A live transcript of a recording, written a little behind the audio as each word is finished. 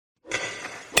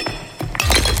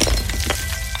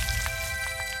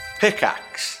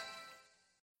Pickaxe.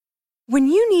 When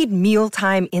you need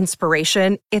mealtime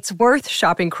inspiration, it's worth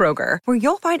shopping Kroger, where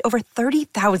you'll find over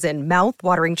 30,000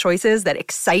 mouth-watering choices that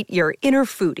excite your inner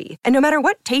foodie. And no matter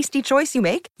what tasty choice you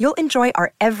make, you'll enjoy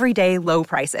our everyday low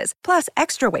prices, plus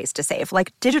extra ways to save,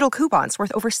 like digital coupons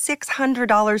worth over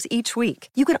 $600 each week.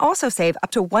 You can also save up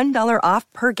to $1 off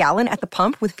per gallon at the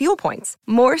pump with fuel points.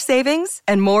 More savings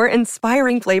and more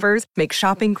inspiring flavors make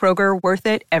shopping Kroger worth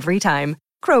it every time.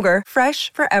 Kroger,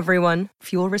 fresh for everyone.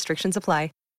 Fuel restrictions apply.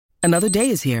 Another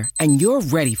day is here, and you're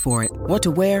ready for it. What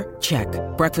to wear? Check.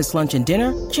 Breakfast, lunch, and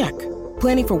dinner? Check.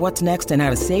 Planning for what's next and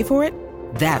how to save for it?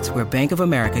 That's where Bank of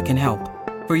America can help.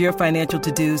 For your financial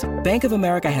to-dos, Bank of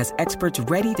America has experts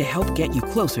ready to help get you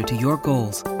closer to your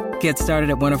goals. Get started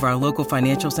at one of our local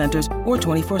financial centers or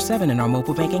 24/7 in our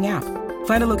mobile banking app.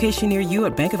 Find a location near you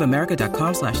at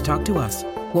bankofamerica.com/talktous.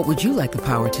 What would you like the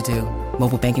power to do?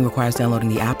 Mobile banking requires downloading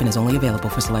the app and is only available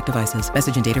for select devices.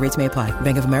 Message and data rates may apply.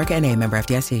 Bank of America NA, member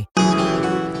FDIC.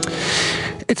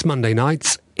 It's Monday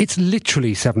night. It's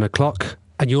literally 7 o'clock,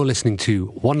 and you're listening to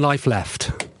One Life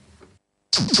Left.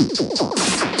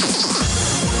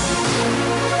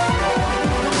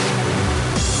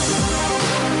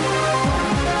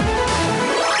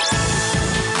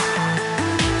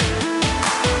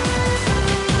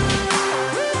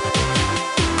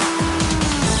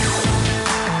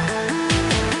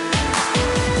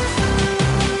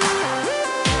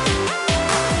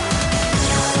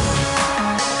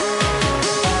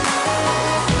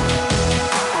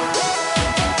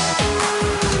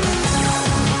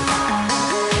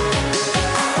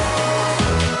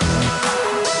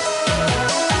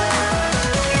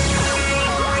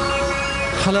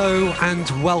 Hello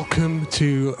and welcome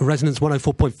to Resonance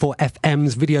 104.4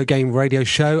 FM's video game radio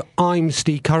show. I'm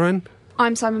Steve Curran.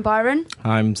 I'm Simon Byron.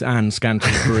 I'm Anne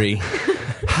Scantlebury.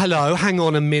 Hello, hang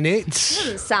on a minute.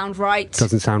 Doesn't sound right.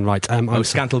 Doesn't sound right.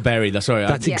 Scantlebury, sorry.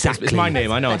 That's exactly. It's my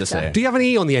name, I know how to say it. Do you have an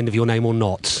E on the end of your name or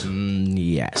not?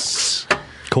 Yes.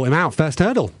 Caught him out, first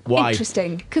hurdle. Why?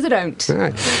 Interesting, because I don't. All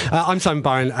right. I'm Simon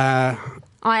Byron.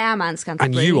 I am Anne Scantlebury.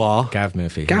 And you are? Gav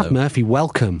Murphy. Gav hello. Murphy,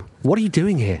 welcome. What are you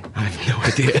doing here? I have no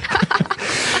idea.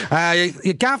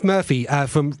 Gav Murphy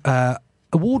from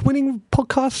award-winning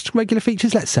podcast, regular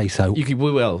features, let's say so. We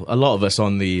will. A lot of us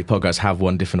on the podcast have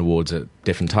won different awards at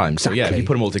different times. Exactly. So, yeah, if you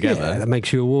put them all together, that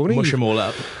makes you award-winning. Mush them all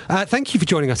up. Thank you for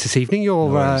joining us this evening.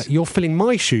 You're filling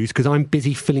my shoes because I'm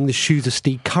busy filling the shoes of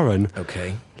Steve Curran.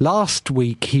 Okay. Last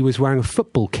week, he was wearing a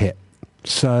football kit,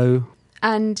 so...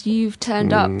 And you've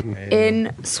turned up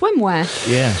in swimwear.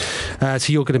 Yeah.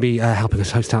 So you're going to be helping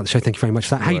us host out the show. Thank you very much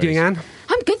for that. How are you doing, Anne?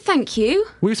 I'm good, thank you.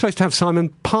 We were supposed to have Simon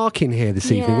Park in here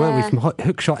this evening, weren't we, from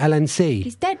Hookshot LNC?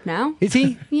 He's dead now. Is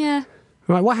he? Yeah.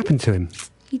 Right, what happened to him?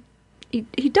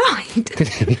 He died.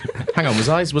 Hang on, was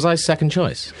I second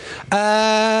choice?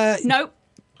 Nope.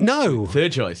 No.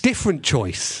 Third choice. Different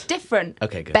choice. Different.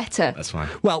 Okay, good. Better. That's fine.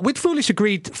 Well, we'd foolishly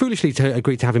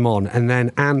agreed to have him on, and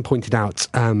then Anne pointed out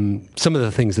some of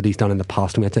the things that he's done in the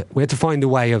past, and we had to find a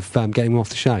way of getting him off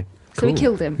the show. So we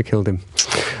killed him. We killed him.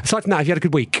 Aside from that, have you had a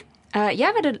good week? Yeah,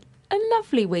 I've had a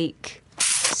lovely week.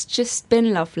 It's just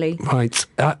been lovely. Right.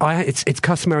 It's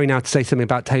customary now to say something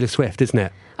about Taylor Swift, isn't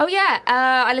it? Oh, yeah.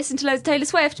 I listened to loads of Taylor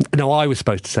Swift. No, I was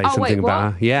supposed to say something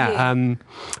about her. Yeah.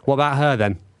 What about her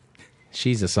then?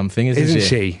 She's a something, isn't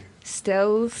she?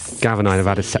 Still. Gav and I have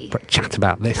had a separate chat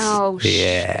about this. Oh,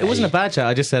 yeah. It wasn't a bad chat.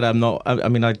 I just said I'm not. I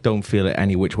mean, I don't feel it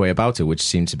any which way about it, which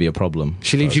seems to be a problem.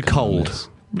 She leaves you cold.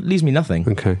 Leaves me nothing.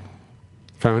 Okay.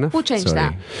 Fair enough. We'll change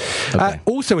that. Okay.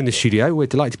 Also in the studio, we're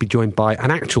delighted to be joined by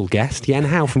an actual guest, Yen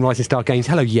Howe from Rising Star Games.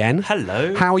 Hello, Yen.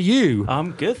 Hello. How are you?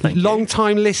 I'm good, thank you.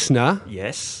 Long-time listener.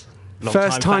 Yes.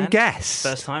 First-time fan. guest.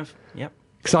 First time, yep.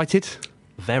 Excited?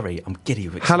 Very. I'm giddy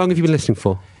with How long have you been listening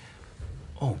for?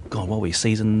 Oh, God, what were we?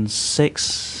 Season 6,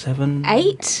 7?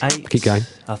 8? 8. Keep going.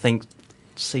 I think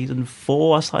season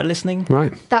 4 I started listening.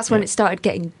 Right. That's when it started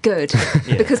getting good.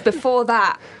 Because before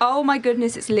that, oh my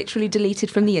goodness, it's literally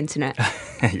deleted from the internet.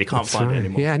 You can't find it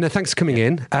anymore. Yeah, no, thanks for coming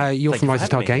in. You're from you for Rising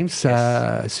Star having me. Games,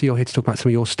 Yes. so you're here to talk about some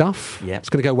of your stuff. Yeah. It's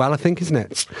going to go well, I think, isn't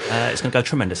it? It's going to go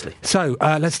tremendously. So,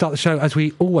 let's start the show, as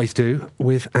we always do,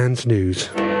 with Anne's news.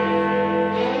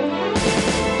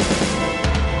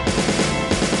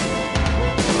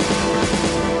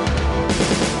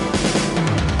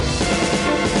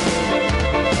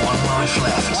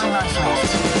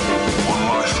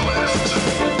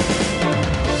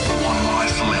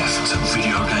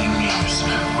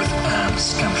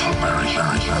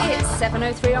 It's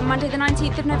 7:03 on Monday the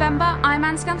 19th of November. I'm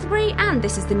Anne Scantlebury and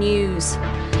this is the news.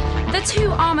 The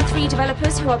two Arma 3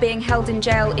 developers who are being held in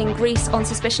jail in Greece on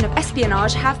suspicion of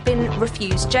espionage have been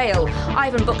refused jail.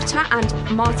 Ivan Bukta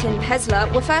and Martin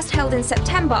Pesler were first held in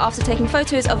September after taking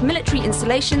photos of military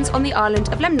installations on the island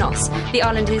of Lemnos. The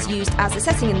island is used as a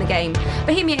setting in the game.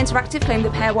 Bohemia Interactive claimed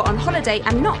the pair were on holiday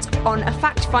and not on a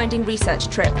fact-finding research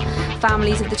trip.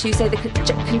 Families of the two say the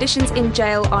conditions in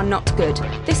jail are not good.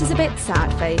 This is a bit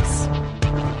sad face.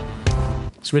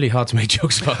 It's really hard to make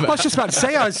jokes about that. I was just about to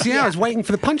say, I was waiting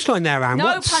for the punchline there, Anne.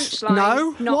 No punchline.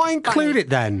 No? Not Why include funny. it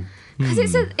then?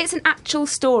 Because it's an actual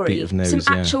story. Bit of news,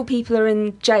 Some actual people are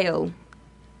in jail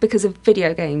because of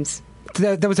video games.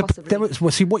 There was Possibly.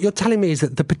 well, see, what you're telling me is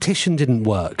that the petition didn't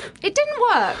work. It didn't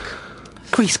work.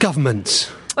 Greece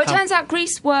government. Well, it turns out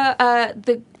Greece were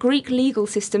the Greek legal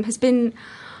system has been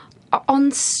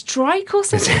on strike or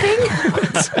something.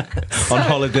 On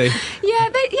holiday. Yeah,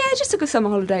 they just took a summer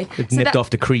holiday. It nipped off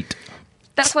to Crete.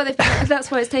 That's why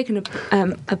that's why it's taken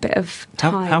a bit of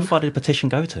time. How far did the petition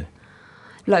go to?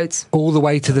 Loads. All the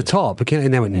way to the top. Again,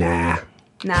 and they went, nah.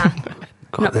 Nah.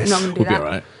 Got this. Not going to do We'll be that. all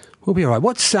right. We'll be all right.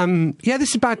 What's this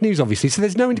is bad news, obviously. So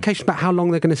there's no indication about how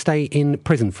long they're going to stay in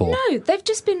prison for. No, they've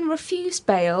just been refused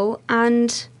bail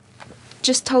and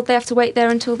just told they have to wait there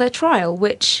until their trial,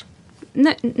 which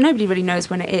nobody really knows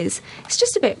when it is.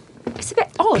 It's a bit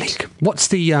odd. What's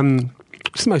the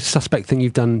most suspect thing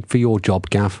you've done for your job,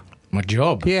 Gav? My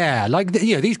job. Yeah, like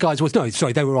these guys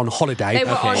they were on holiday. They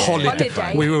were on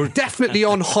holiday. We were definitely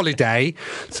on holiday.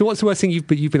 So what's the worst thing you've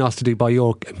been asked to do by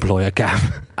your employer, Gav?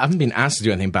 I haven't been asked to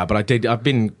do anything bad, but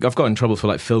I've got in trouble for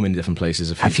like filming in different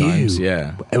places a few times.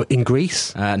 Yeah. In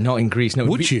Greece? Not in Greece. No.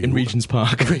 Would you? In Regent's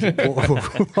Park. Well,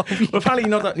 apparently you're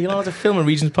not allowed to film in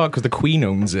Regent's Park because the Queen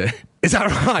owns it. Is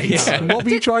that right? Yeah. What were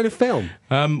you trying to film?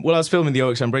 Well, I was filming the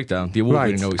OXM Breakdown, the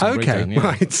award-winning OXM Breakdown. Yeah.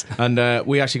 Right. And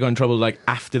we actually got in trouble like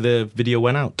after the video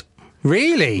went out.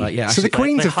 Really? Like, yeah, so the actually,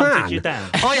 Queen's they a hunted fan? you down.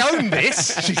 I own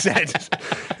this, she said.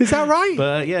 Is that right?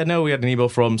 But yeah, no, we had an email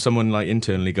from someone like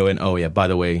internally going, oh yeah, by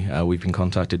the way, we've been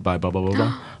contacted by blah, blah, blah,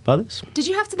 blah, about this. Did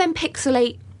you have to then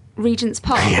pixelate Regent's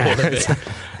Park?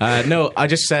 No, I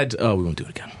just said, oh, we won't do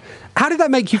it again. How did that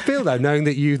make you feel, though, knowing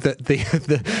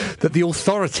that the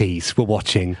authorities were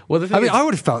watching? Well, the thing is- I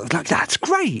would have felt like that's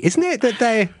great, isn't it? That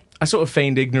they I sort of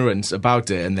feigned ignorance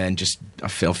about it and then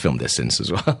I've filmed this since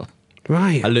as well.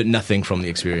 right. I learned nothing from the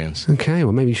experience. Okay,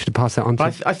 well, maybe you should have passed that on to.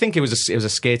 But I think it was a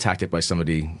scare tactic by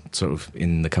somebody sort of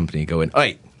in the company going,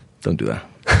 "Oi, don't do that."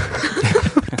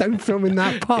 Don't film in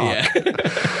that part. Yeah.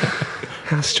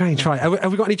 How strange. Right,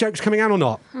 have we got any jokes coming out or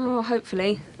not? Oh,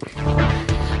 hopefully.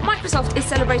 Microsoft is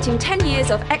celebrating 10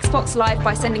 years of Xbox Live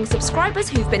by sending subscribers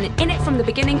who've been in it from the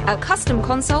beginning a custom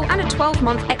console and a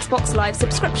 12-month Xbox Live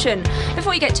subscription.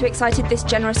 Before you get too excited, this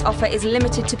generous offer is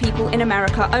limited to people in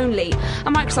America only. A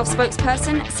Microsoft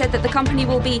spokesperson said that the company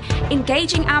will be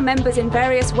engaging our members in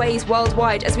various ways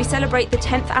worldwide as we celebrate the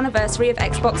 10th anniversary of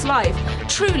Xbox Live.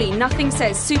 Truly, nothing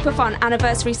says super fun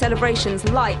anniversary celebrations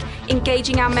like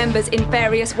engaging our members in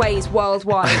various ways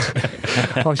worldwide.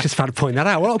 I was just about to point that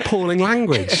out. What appalling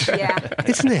language. Yeah.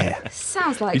 Isn't it?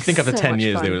 Sounds like You'd think after so 10 much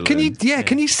years fun. they would.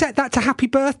 Can you set that to happy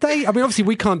birthday? I mean, obviously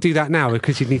we can't do that now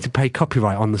because you'd need to pay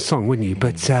copyright on the song, wouldn't you?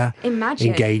 But Imagine.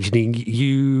 engaging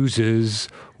users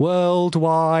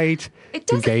worldwide. It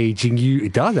doesn't- Engaging you.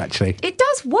 It does actually. It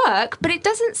does work, but it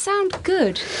doesn't sound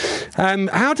good.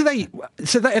 How do they?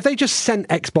 So have they just sent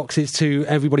Xboxes to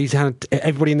everybody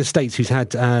in the States who's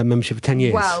had membership for 10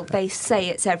 years? Well, they say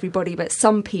it's everybody, but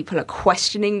some people are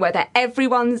questioning whether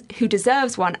everyone who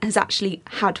deserves one has actually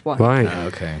had one. right.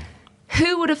 Okay.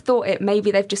 Who would have thought it?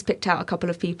 Maybe they've just picked out a couple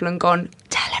of people and gone,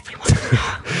 tell everyone.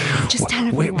 Just tell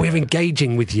everyone. We're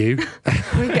engaging with you.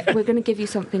 We're going to give you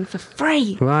something for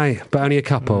free. Right, but only a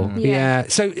couple. Yeah.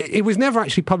 So it was never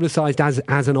actually publicised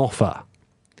as an offer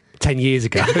 10 years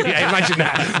ago. Yeah, imagine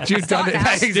that. You've done it. Start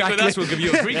now. Stick with us, we'll give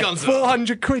you a free console.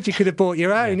 400 quid you could have bought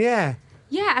your own, yeah.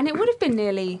 Yeah, and it would have been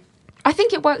nearly... I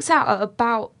think it works out at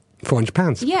about...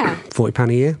 £400. Yeah. £40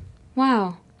 a year.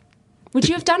 Wow. Would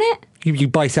you have done it? You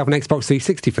buy yourself an Xbox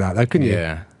 360 for that, though, couldn't you?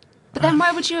 Yeah. But then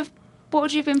why would you have... What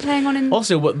would you have been playing on in...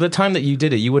 Also, the time that you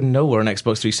did it, you wouldn't know where an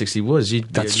Xbox 360 was.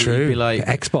 That's you'd true. be like,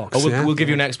 Xbox, oh, yeah. we'll give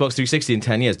you an Xbox 360 in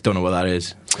 10 years. Don't know what that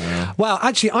is. Well,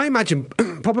 actually, I imagine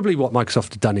probably what Microsoft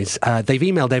have done is they've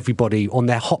emailed everybody on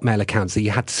their Hotmail accounts that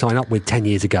you had to sign up with 10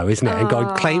 years ago, isn't it? And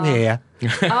go, claim here.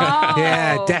 Oh.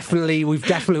 Yeah, definitely. We've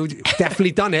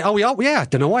definitely done it. Oh, yeah. I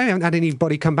don't know why I haven't had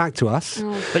anybody come back to us.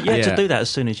 But you had Yeah. to do that as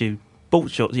soon as you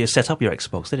bought you set up your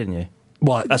Xbox, didn't you?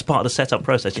 What? As part of the setup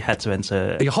process, you had to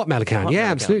enter Your Hotmail account. Hotmail Yeah,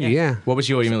 account, absolutely, yeah. What was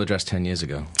your email address 10 years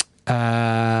ago?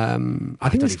 I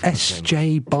think it's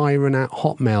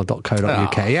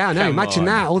sjbyron@hotmail.co.uk. Oh, Yeah, I know. come Imagine on.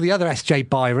 that. All the other SJ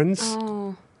Byrons.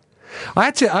 Oh. I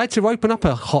had to open up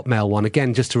a Hotmail one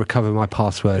again just to recover my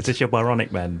password. Is this your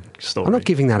Bionic Man story? I'm not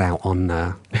giving that out on.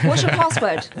 What's your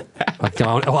password?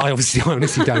 I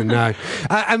honestly don't know.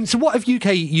 So, what have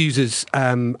UK users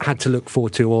had to look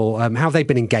forward to, or how have they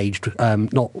been engaged?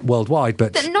 Not worldwide,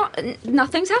 but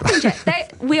Nothing's happened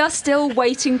yet. We are still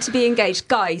waiting to be engaged,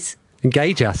 guys.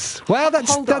 engage us. Well,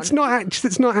 that's not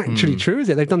actually true, is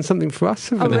it? They've done something for us.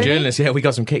 Haven't Oh, they? really? Journalists, yeah, we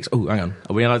got some cakes. Oh, hang on.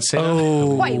 Are we allowed to say that?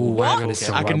 Oh, Wait, what? hang on a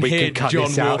second. I can We hear cut John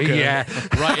this out. Walker Yeah.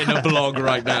 writing a blog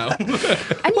right now.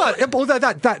 Well, although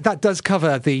that does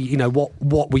cover the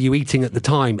what were you eating at the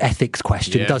time ethics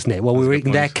question, Yeah, doesn't it? Well, we that's a were good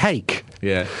eating their point. cake.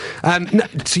 Yeah. No,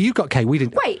 so you got cake. We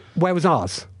didn't. Wait. Where was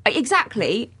ours?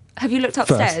 Exactly. Have you looked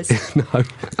upstairs? First. No.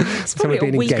 It's probably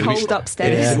a week old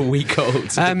upstairs. It's a week old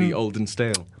to be old and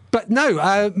stale. But no,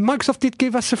 Microsoft did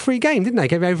give us a free game, didn't they?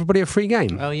 Gave everybody a free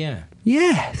game. Oh, yeah.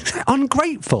 Yeah,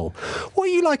 ungrateful. What are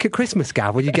you like at Christmas,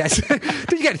 Gav? When you get,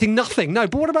 did you get anything? Nothing. No.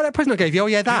 But what about that present I gave you? Oh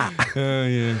yeah, that.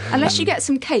 Yeah. Unless you get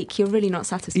some cake, you're really not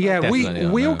satisfied. Yeah, Definitely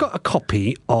not, we all no. got a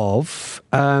copy of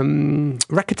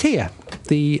Racketeer,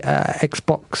 the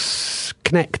Xbox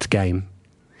Connect game.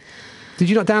 Did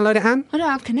you not download it, Anne? I don't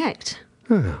have Connect.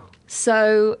 Oh.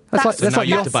 So That's that's, So now like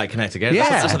you your- have to buy Connect again. Yeah.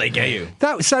 That's what they get you.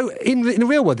 So in the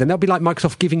real world, then that'd be like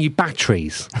Microsoft giving you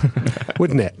batteries,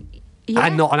 wouldn't it? Yeah.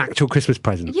 And not an actual Christmas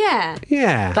present. yeah.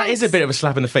 Yeah. That is a bit of a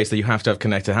slap in the face that you have to have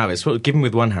Connect to have it. Sort of giving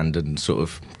with one hand and sort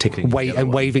of tickling with the other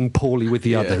one. Waving poorly with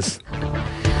the others.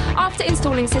 After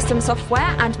installing system software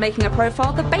and making a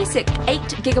profile, the basic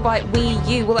 8GB Wii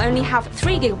U will only have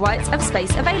 3GB of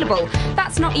space available.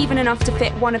 That's not even enough to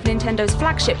fit one of Nintendo's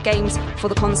flagship games for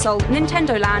the console,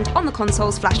 Nintendo Land, on the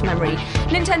console's flash memory.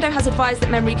 Nintendo has advised that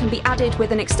memory can be added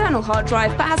with an external hard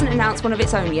drive, but hasn't announced one of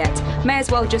its own yet. May as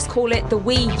well just call it the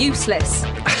Wii Useless.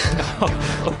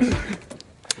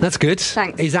 That's good.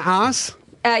 Thanks. Is that ours?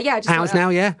 Yeah, just Ours now,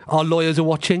 yeah? Our lawyers are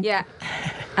watching. Yeah.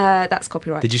 That's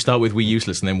copyright. Did you start with Wii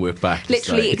Useless and then work back?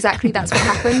 Literally, exactly, that's what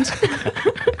happened.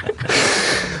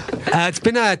 It's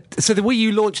been so the Wii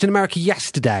U launched in America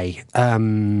yesterday.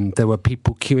 There were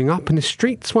people queuing up in the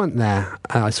streets, weren't there?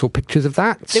 I saw pictures of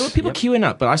that. There were people queuing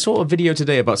up, but I saw a video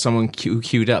today about someone who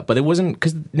queued up, but it wasn't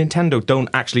because Nintendo don't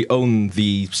actually own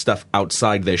the stuff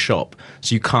outside their shop,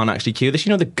 so you can't actually queue this. You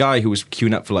know, the guy who was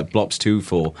queuing up for like Blops 2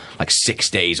 for like 6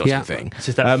 days or something. This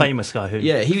is that famous guy who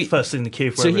he first in the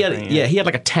queue for so everything. he had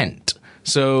like a tent.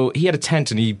 So he had a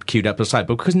tent and he queued up outside,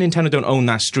 but because Nintendo don't own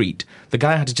that street, the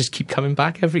guy had to just keep coming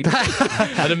back every day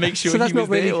and to make sure So that's he was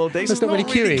not really- there all day. that's So not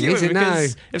it's really queuing, is it? No.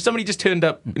 because if somebody just turned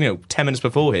up, 10 minutes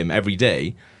before him every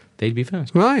day, they'd be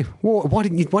first. Right. Well, why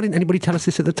didn't anybody tell us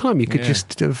this at the time? You could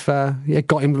just have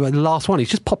got him the last one. He's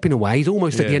just popping away. He's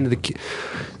almost at the end of the queue.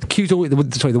 The queue's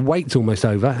the wait's almost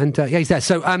over, and he's there.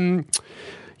 So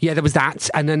yeah, there was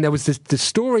that, and then there was the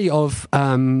story of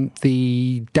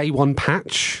the day one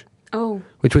patch. Oh.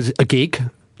 Which was a gig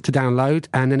to download,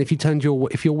 and then if your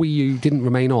Wii U didn't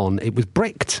remain on, it was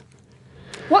bricked.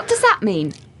 What does that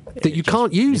mean? That you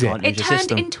can't use you it. can't It use your turned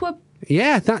system. into a...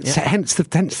 Yeah, that's hence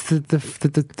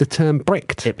the term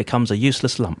bricked. It becomes a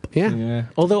useless lump. Yeah. Yeah.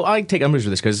 Although I take umbrage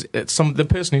with this because the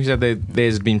person who said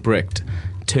theirs had been bricked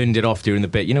turned it off during the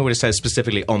bit. You know what it says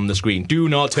specifically on the screen? Do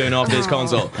not turn off this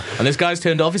console. And this guy's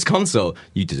turned off his console.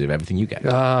 You deserve everything you get.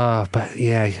 But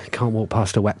yeah, you can't walk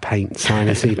past a wet paint sign.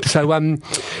 Is it? So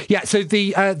so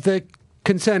the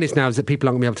concern is now is that people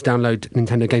aren't going to be able to download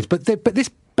Nintendo games. But this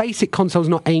basic console's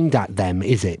not aimed at them,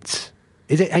 is it?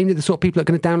 Is it aimed at the sort of people that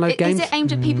are going to download games? Is it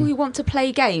aimed at people who want to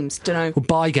play games? Don't know. Or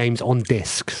buy games on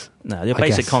discs? No, your I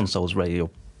basic guess. consoles really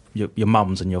your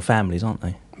mums and your families, aren't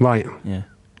they? Right. Yeah.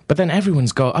 But then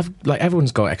everyone's got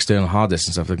external hard disks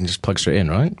and stuff that can just plug straight in,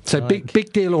 right? So big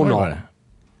deal or What not?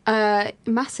 about it?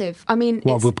 Massive. I mean,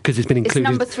 Well, because it's been it's included.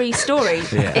 number 3 story.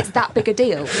 It's that big a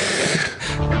deal.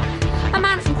 A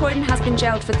man from Croydon has been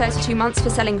jailed for 32 months for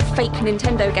selling fake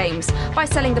Nintendo games. By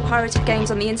selling the pirated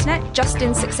games on the internet,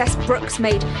 Justin Success Brooks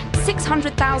made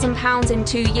 £600,000 in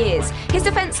 2 years. His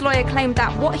defence lawyer claimed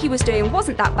that what he was doing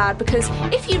wasn't that bad because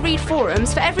if you read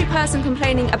forums, for every person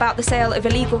complaining about the sale of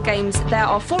illegal games, there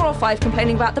are 4 or 5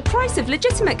 complaining about the price of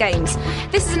legitimate games.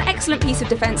 This is an excellent piece of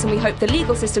defence and we hope the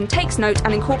legal system takes note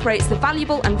and incorporates the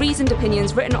valuable and reasoned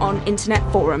opinions written on internet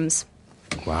forums.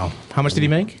 Wow. How much did he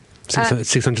make?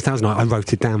 600,000. I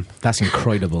wrote it down. That's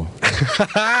incredible. It's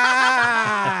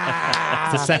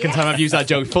the second time I've used that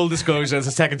joke. Full disclosure, it's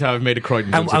the second time I've made a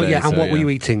Croydon joke today, and so, what were you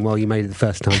eating while you made it the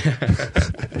first time?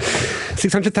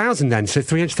 600,000 then, so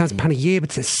 £300,000 a year, but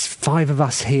there's 5 of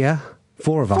us here.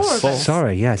 4 of us. 4 of us.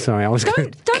 Sorry. I was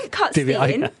going Don't cut do it.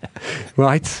 Ian.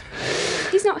 Right.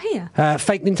 He's not here.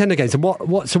 Fake Nintendo games. And what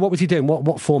was he doing? What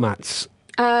formats?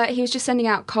 He was just sending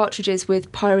out cartridges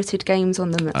with pirated games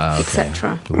on them,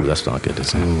 etc. Ooh, that's not good,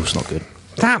 is it? Ooh, it's not good.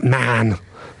 That man.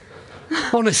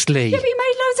 Honestly. Yeah, but he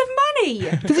made loads of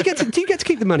money. Do you get to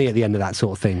keep the money at the end of that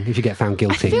sort of thing if you get found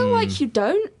guilty? I feel like you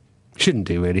don't. Shouldn't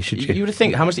do, really, should you? You would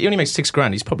think, how much? He only makes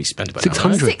 $6,000. He's probably spent about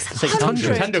 600. 600.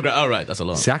 600 grand. Oh, right, that's a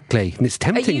lot. Exactly. And it's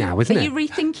tempting now, isn't Are it? you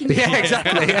rethinking? Yeah,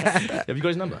 exactly. Yeah. Have you got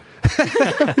his number?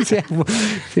 Yeah, well,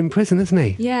 he's in prison, isn't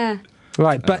he? Yeah.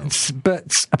 Right, but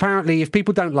apparently, if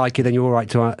people don't like it, then you're all right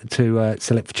to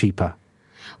sell it for cheaper.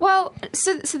 Well,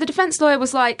 so the defence lawyer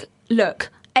was like, look,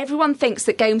 everyone thinks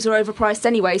that games are overpriced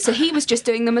anyway, so he was just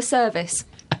doing them a service.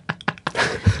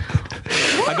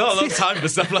 I got a lot of time for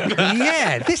stuff like that.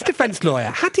 Yeah, this defence lawyer,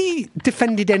 had he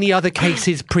defended any other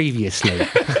cases previously? I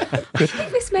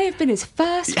think this may have been his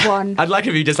first one. I'd like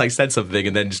if you just like said something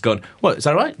and then just gone, what, is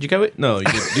that right? Did you go it? No, you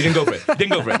didn't go for it. You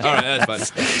didn't go for it. All right,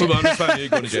 that's fine. Move on, it's fine. You're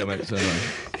going to jail, mate. So,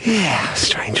 Yeah,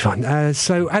 strange one.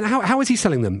 And how was he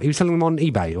selling them? He was selling them on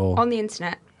eBay or On the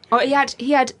internet. Oh, he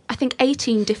had, I think,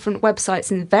 18 different websites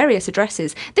and various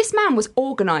addresses. This man was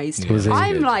organised. Was he?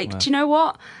 I'm like, do you know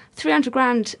what? 300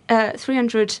 grand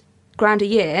a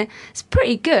year is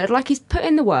pretty good. Like, he's put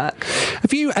in the work.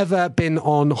 Have you ever been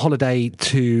on holiday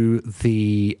to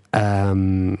the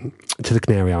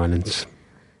Canary Islands?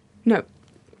 No.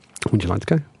 Would you like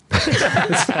to go?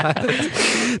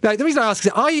 No, the reason I ask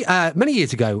is many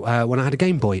years ago when I had a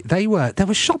Game Boy, there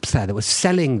were shops there that were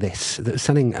selling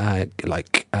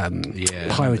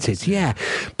pirated, yeah.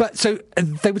 But so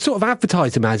they would sort of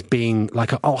advertise them as being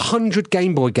like 100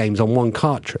 Game Boy games on one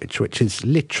cartridge, which is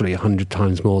literally 100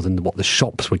 times more than what the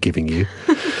shops were giving you.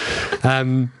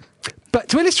 But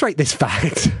to illustrate this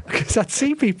fact, because I'd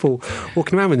see people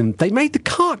walking around with them, they made the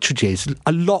cartridges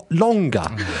a lot longer.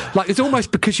 Like, it's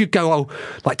almost because you go,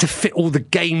 to fit all the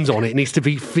games on it needs to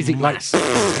be physically,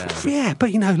 yeah,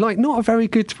 but, not a very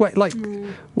good way,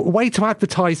 way to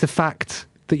advertise the fact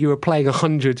that you were playing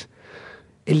 100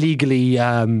 illegally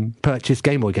purchased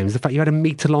Game Boy games. The fact you had a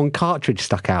metre-long cartridge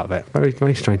stuck out of it. Very,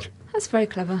 very strange. That's very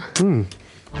clever.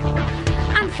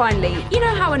 And finally, you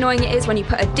know how annoying it is when you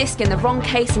put a disc in the wrong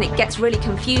case and it gets really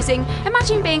confusing?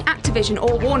 Imagine being Activision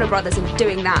or Warner Brothers and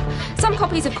doing that. Some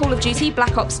copies of Call of Duty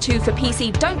Black Ops 2 for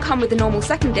PC don't come with the normal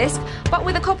second disc, but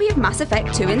with a copy of Mass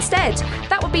Effect 2 instead.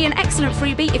 That would be an excellent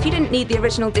freebie if you didn't need the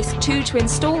original disc 2 to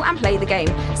install and play the game.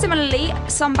 Similarly,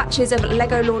 some batches of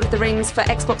Lego Lord of the Rings for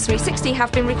Xbox 360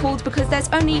 have been recalled because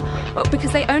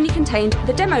they only contained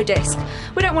the demo disc.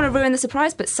 We don't want to ruin the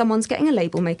surprise, but someone's getting a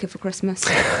label maker for Christmas.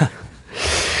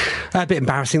 A bit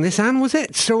embarrassing, this, Anne, was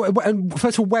it? So,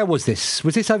 first of all, where was this?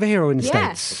 Was this over here or in the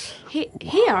States?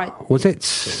 Here. Was it?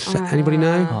 Anybody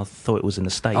know? I thought it was in the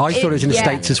States. I thought it was in the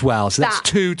States as well. So that's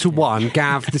 2-1.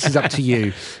 Gav, this is up to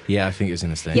you. Yeah, I think it was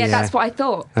in the States. Yeah, that's what I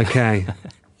thought. Okay.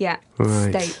 Yeah,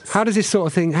 Right. States. How does this sort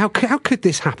of thing... How could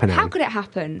this happen, Anne? How could it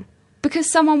happen?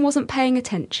 Because someone wasn't paying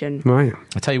attention. Right.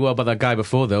 I tell you what about that guy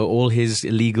before, though. All his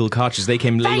illegal cartridges, they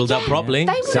came labelled up properly.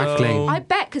 They were, Exactly. I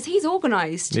bet, because he's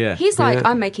organised. Yeah. He's like, Yeah.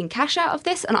 I'm making cash out of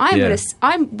this, and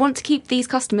I want to keep these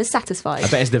customers satisfied. I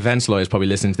bet his defence lawyer's probably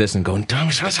listening to this and going, damn,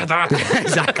 should I say that?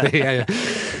 Exactly,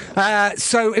 yeah.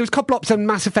 So it was COD Blops and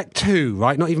Mass Effect 2,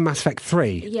 right? Not even Mass Effect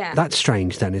 3. Yeah. That's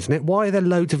strange then, isn't it? Why are there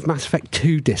loads of Mass Effect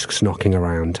 2 discs knocking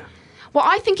around? Well,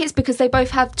 I think it's because they both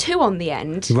have 2 on the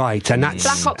end. Right, and that's...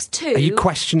 Black Ops 2. Are you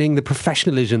questioning the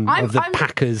professionalism of the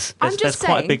packers? I'm There's just quite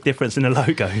a saying- big difference in the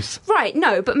logos. Right,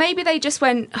 no, but maybe they just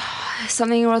went,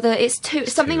 something or other, it's 2,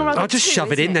 something or other. I'll just 2,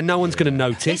 shove it isn't in, then no one's going to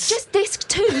notice. It's just disc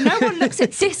 2. No one looks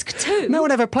at disc 2. No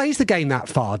one ever plays the game that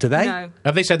far, do they? No.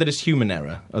 Have they said that it's human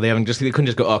error? Or they couldn't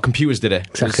just go, computers did it.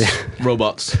 Exactly. It's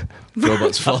robots.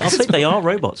 Robots' fault. I think they are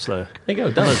robots, though. There you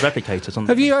go, Those replicators. On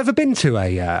Have you ever been to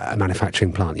a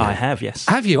manufacturing plant yet? I have, yes.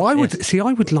 Have you? I would Yes. see.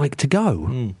 I would like to go.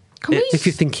 Can we? If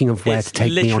you're thinking of where It's to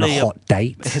take me on a literally hot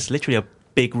date, It's literally a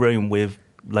big room with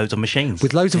loads of machines.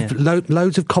 with loads of Yeah.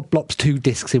 loads of COD Blops 2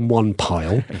 discs in one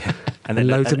pile, and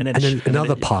loads of- and then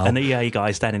another pile. An EA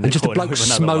guy standing in and the just a corner bloke with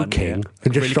another one, smoking, yeah.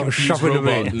 and just Really sort of confused shoving them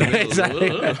robot in. in the middle.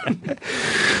 Exactly.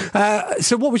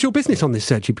 So, what was your business on this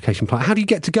duplication plant? How do you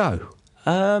get to go?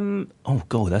 Oh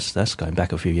god, that's going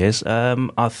back a few years.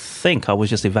 I think I was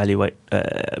just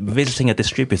visiting a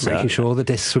distributor, Making sure the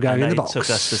discs were going and in the they box. took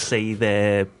us to see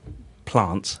their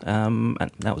plant, and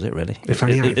that was it really. If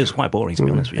only It was quite boring, to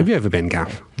be honest with Have you. you ever been,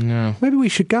 Gav? No. Maybe we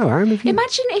should go, Anne. Have you?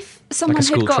 Imagine if someone Like a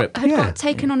school trip. had Yeah. got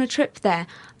taken on a trip there,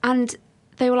 and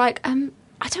they were like,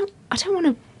 I don't want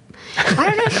to I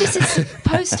don't know if this is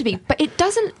supposed to be, but it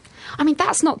doesn't. I mean,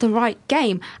 that's not the right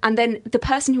game. And then the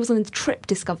person who was on the trip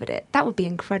discovered it. That would be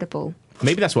incredible.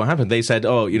 Maybe that's what happened. They said,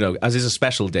 oh, as it's a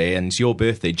special day and it's your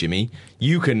birthday, Jimmy,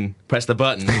 you can press the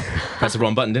button. Press the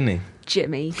wrong button, didn't he?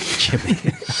 Jimmy.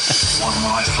 One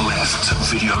life left.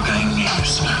 Video game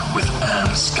news with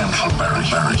Anne Scantleberry.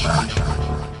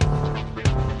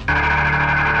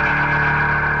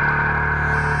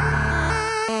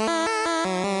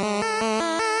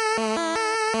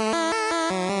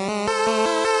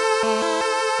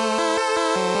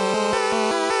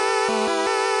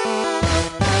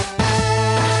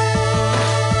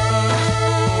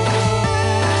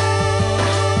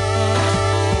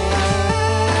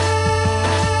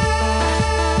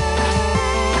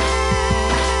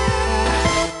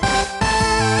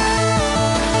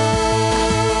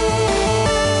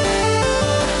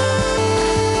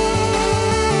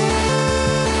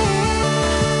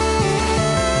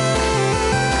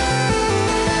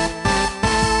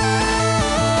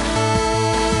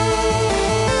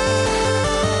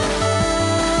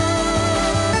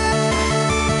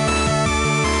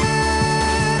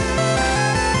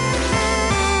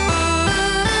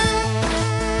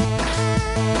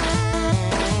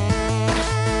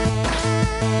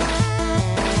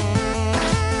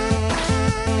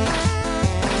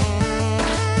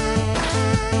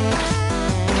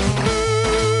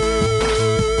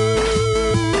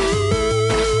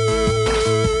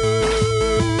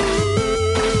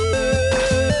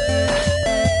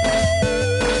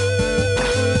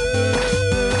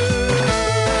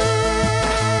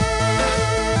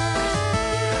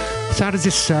 So how does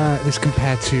this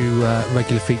compare to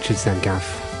regular features then, Gav?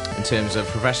 In terms of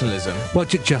professionalism? Well,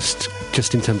 just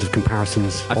in terms of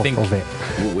comparisons of it.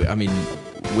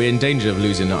 We're in danger of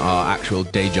losing our actual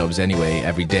day jobs anyway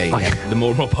every day. The more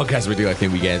and more podcasts we do, I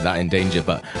think we get that in danger.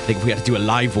 But I think if we had to do a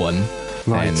live one,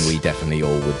 then we definitely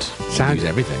all would lose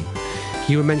everything.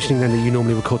 You were mentioning then that you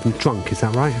normally record them drunk, is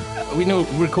that right? We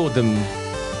record them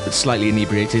slightly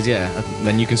inebriated, yeah.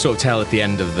 Then you can sort of tell at the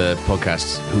end of the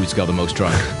podcast who's got the most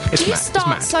drunk. Do you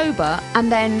start sober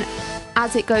and then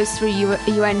as it goes through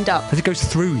you end up as it goes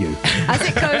through you as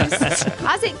it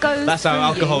goes that's how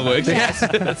alcohol works. Yes.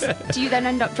 Do you then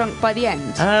end up drunk by the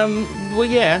end? Well,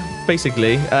 yeah,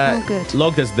 basically. Good.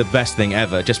 Log does the best thing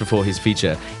ever. Just before his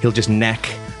feature, he'll just neck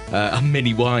a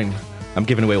mini wine. I'm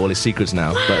giving away all his secrets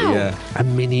now. Wow. But yeah, a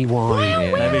mini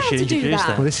wine. Wow, Maybe we should introduce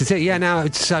that. Well, this is it. Yeah, now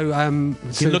it's so.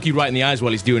 you look you right in the eyes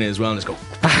while he's doing it as well, and just go.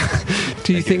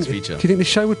 Do you think the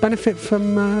show would benefit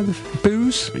from the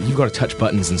booze? You've got to touch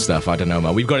buttons and stuff. I don't know,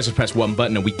 man. We've got to just press one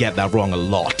button, and we get that wrong a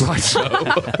lot. Right. So,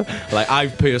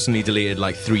 I've personally deleted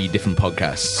 3 different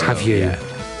podcasts. So, have you? Yeah.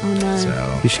 Oh no.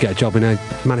 So. You should get a job in a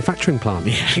manufacturing plant.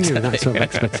 Yeah, exactly. That sort of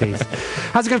expertise.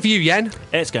 How's it going for you, Yen?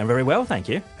 It's going very well, thank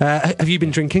you. Have you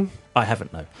been drinking? I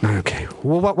haven't, no. Okay.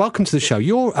 Well, welcome to the show.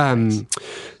 You're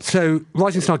so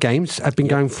Rising Star Games have been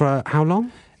going for how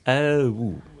long?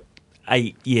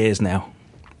 8 years now.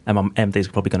 And my MD's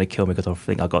probably going to kill me because I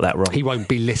think I got that wrong. He won't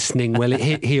be listening, will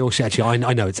it? He or she, actually,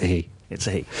 I know it's a he. It's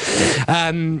a he.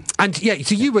 And yeah,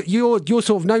 so you're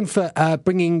sort of known for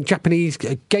bringing Japanese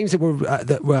games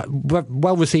that were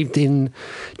well received in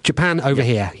Japan over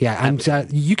here, yeah. And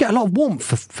you get a lot of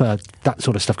warmth for that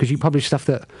sort of stuff because you publish stuff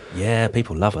that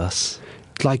people love us,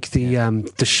 like the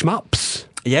shmups.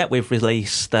 Yeah, we've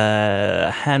released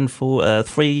a handful,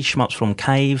 3 shmups from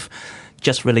Cave.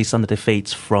 Just released Under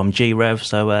Defeats from G-Rev,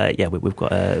 so we've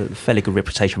got a fairly good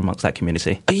reputation amongst that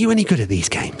community. Are you any good at these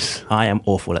games? I am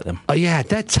awful at them. Oh yeah,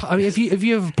 I mean, have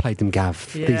you ever played them,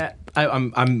 Gav? Yeah,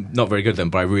 I'm not very good at them,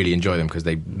 but I really enjoy them because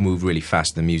they move really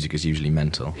fast. The music is usually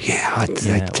mental. Yeah,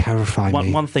 they terrify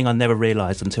me. One thing I never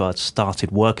realised until I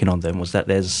started working on them was that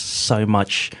there's so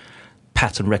much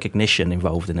pattern recognition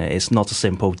involved in it. It's not a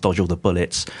simple dodge all the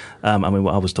bullets. I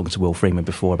was talking to Will Freeman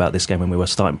before about this game when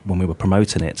we were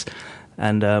promoting it.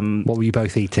 And what were you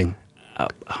both eating? I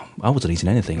wasn't eating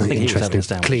anything. I think he was having a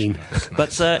sandwich. Clean.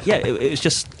 But it was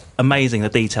just amazing the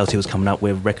details he was coming up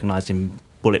with, recognising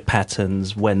bullet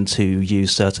patterns, when to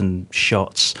use certain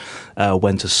shots,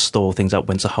 when to store things up,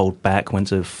 when to hold back, when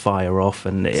to fire off,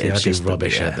 and it's just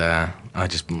rubbish at that. I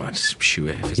just shoot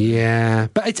it. Yeah,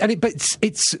 but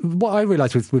it's what I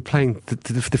realise with playing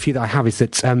the few that I have is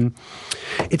that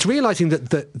it's realising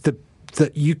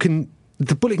that you can.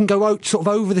 The bullet can go sort of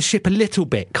over the ship a little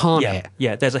bit, can't it?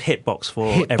 Yeah, there's a hitbox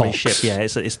for every ship. Yeah,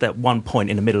 it's that one point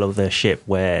in the middle of the ship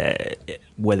where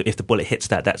if the bullet hits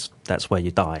that's where you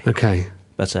die. Okay.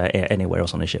 But anywhere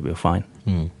else on the ship, you're fine.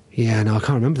 Mm. Yeah, no, I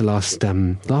can't remember the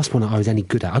last one I was any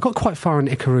good at. I got quite far in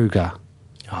Ikaruga.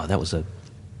 Oh, that was a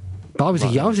But I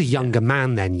was a younger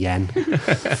man then, Yen.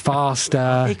 Faster.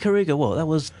 Ikaruga, what? That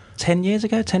was 10 years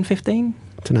ago, 10, 15?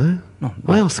 I don't know.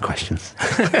 I asked the questions.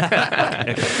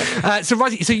 So,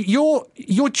 Rising, so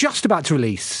you're just about to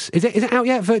release. Is it out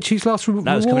yet? Virtue's Last Reward?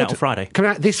 No, it's coming out on Friday. Coming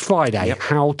out this Friday. Yep.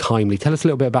 How timely? Tell us a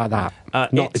little bit about that.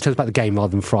 Tell us about the game rather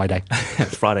than Friday.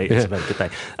 Friday is a very good day.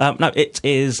 No, it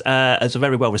is. It's a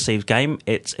very well received game.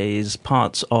 It is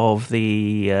part of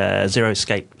the Zero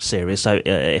Escape series. So,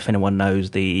 if anyone knows,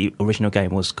 the original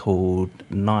game was called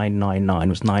 999. It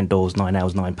was 9 doors, 9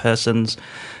 hours, 9 persons.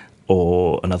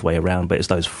 Or another way around, but it's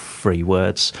those 3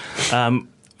 words.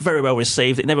 Very well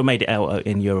received. It never made it out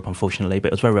in Europe, unfortunately, but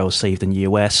it was very well received in the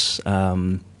US. It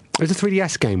was a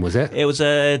 3DS game, was it? It was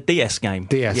a DS game.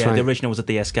 DS, yeah, right. The original was a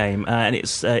DS game, and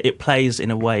it plays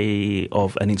in a way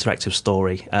of an interactive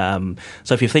story.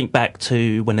 So if you think back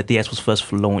to when the DS was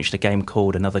first launched, a game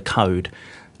called Another Code.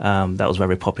 That was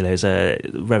very popular. It's a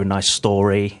very nice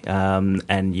story,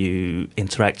 and you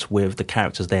interact with the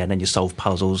characters there, and then you solve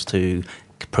puzzles to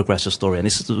progress the story. And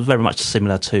this is very much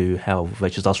similar to how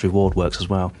Virtue's Last Reward works as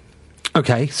well.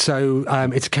 Okay, so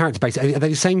it's a character based. Are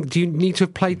they saying? Do you need to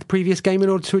have played the previous game in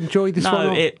order to enjoy this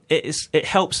one? No, it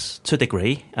helps to a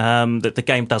degree. That the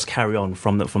game does carry on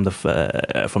from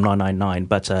 999,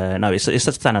 but no, it's a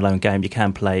standalone game. You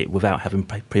can play it without having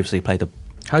previously played the.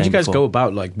 How do you guys go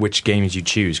about like which games you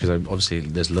choose? Because obviously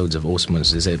there's loads of awesome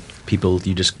ones. Is it people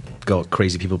you just got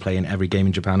crazy people playing every game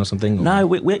in Japan or something? Or? No,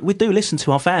 we do listen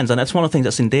to our fans, and that's one of the things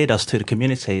that's endeared us to the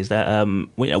community. Is that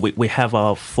we have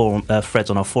our forum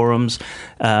threads on our forums.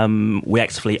 We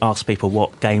actively ask people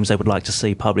what games they would like to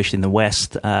see published in the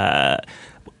West.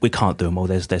 We can't do them all.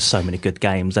 There's so many good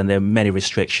games, and there are many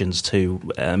restrictions to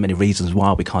many reasons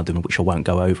why we can't do them, which I won't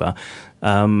go over.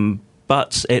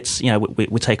 But it's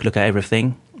we take a look at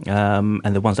everything, and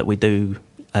the ones that we do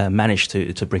manage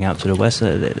to bring out to the West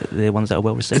are the ones that are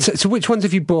well received. So which ones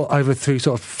have you brought over through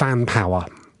sort of fan power?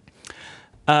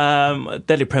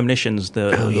 Deadly Premonitions,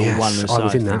 the one I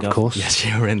was in that, of course. Yes,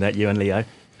 you were in that. You and Leo.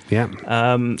 Yeah.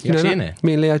 You actually in it?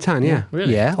 Me and Leo Tan. Yeah.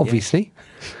 Really? Yeah, obviously.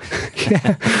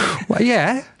 Yeah. Well,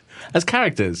 yeah. As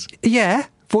characters? Yeah.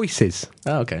 Voices.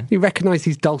 Oh, okay. You recognise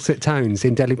these dulcet tones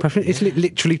in Deadly Premonition. It's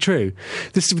literally true.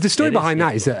 The story behind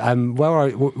that is that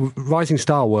Rising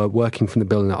Star were working from the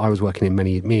building that I was working in,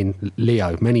 me and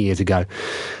Leo, many years ago,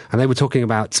 and they were talking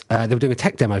about they were doing a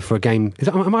tech demo for a game.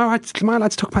 Am I allowed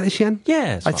to talk about this, Yen?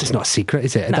 Yeah, it's just not a secret,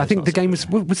 is it? No, I think the game was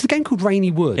the game called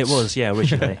Rainy Woods. It was, yeah,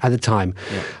 originally at the time,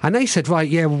 yeah. And they said, right,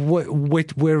 yeah, we're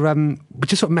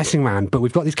just sort of messing around, but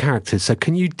we've got these characters. So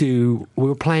can you do? We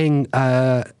were playing.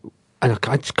 And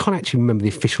I just can't actually remember the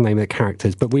official name of the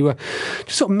characters, but we were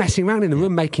just sort of messing around in the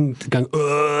room, going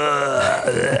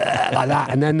like that.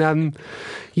 And then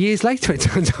years later, it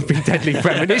turns up in Deadly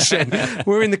Premonition.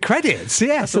 We're in the credits.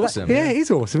 Yeah, that's so awesome. it is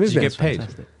awesome, isn't it? Did you get paid?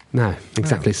 Fantastic. No,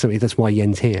 exactly. So that's why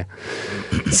Yen's here.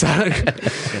 So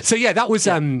yeah, that was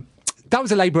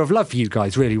a labour of love for you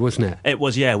guys, really, wasn't it? It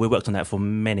was, yeah. We worked on that for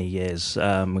many years,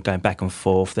 going back and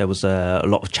forth. There was a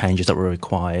lot of changes that were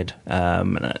required,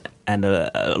 and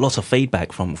a lot of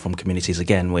feedback from communities,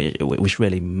 again, which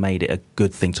really made it a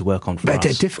good thing to work on for us.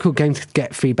 A difficult game to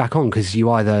get feedback on, because you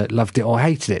either loved it or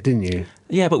hated it, didn't you?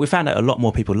 Yeah, but we found out a lot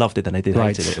more people loved it than they did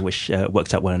Right. hated it, which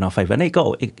worked out well in our favour. And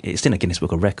it's in a Guinness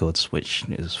Book of Records, which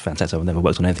is fantastic. I've never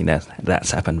worked on anything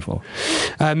that's happened for.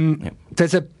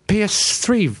 There's a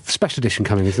PS3 special edition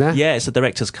coming, isn't there? Yeah, it's a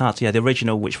director's cut. Yeah, the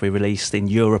original, which we released in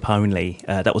Europe only,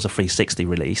 that was a 360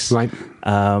 release. Right.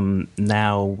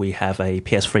 Now we have a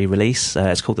PS3 release.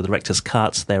 It's called the director's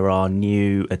cut. There are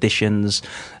new additions.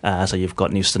 So you've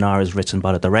got new scenarios written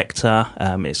by the director.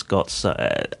 It's got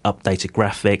updated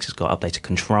graphics. It's got updated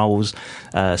controls.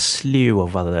 A slew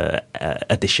of other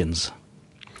additions.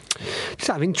 Just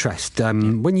out of interest,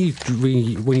 when you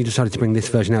decided to bring this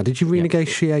version out, did you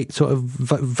renegotiate sort of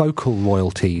vocal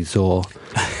royalties, or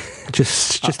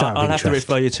just out of I'll interest? have to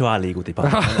refer you to our legal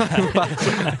department.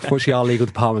 Unfortunately, our legal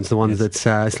department's the ones that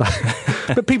it's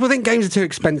like. But people think games are too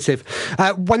expensive.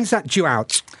 When's that due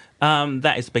out?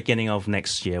 That is the beginning of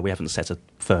next year. We haven't set a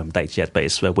firm date yet, but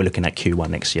we're looking at Q1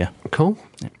 next year. Cool.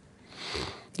 Yeah.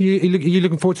 You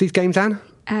looking forward to these games, Anne?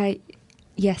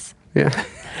 Yes. Yeah.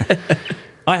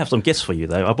 I have some gifts for you,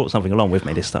 though. I brought something along with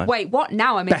me this time. Wait, what?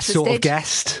 Now I'm Best interested. sort of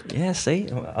guest. Yeah, see?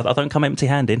 I don't come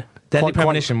empty-handed. Deadly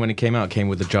Premonition, when it came out, came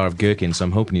with a jar of gherkins, so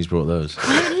I'm hoping he's brought those.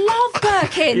 I love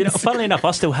gherkins. You know, funnily enough,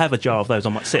 I still have a jar of those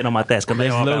sitting on my desk. And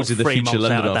There's they are loads of about the 3 future months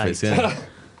London out of office, date. yeah.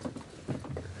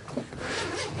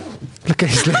 Look at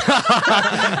his.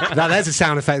 Now there's a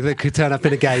sound effect that could turn up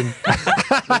in a game.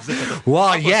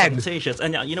 Wow, yeah. T-shirts.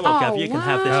 And you know what, Gav? You can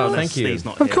have this wow. one. Thank you. Steve's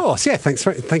not Of here. course, yeah.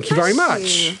 Thank you very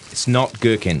much. It's not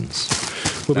gherkins.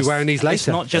 We'll be wearing these later. It's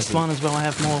not just one as well. I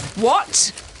have more.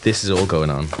 What? This is all going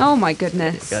on. Oh my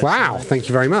goodness. Wow, thank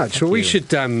you very much. Well, we should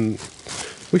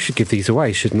give these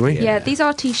away, shouldn't we? Yeah, these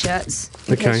are T-shirts.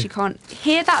 In Okay. case you can't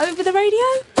hear that over the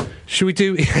radio. Should we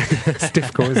do... It's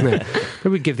difficult, isn't it? Maybe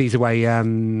we give these away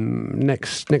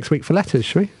next week for letters,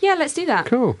 shall we? Yeah, let's do that.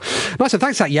 Cool. Nice, so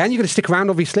thanks for that, Jan. You're going to stick around,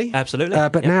 obviously. Absolutely.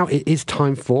 But now it is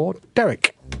time for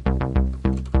Derek.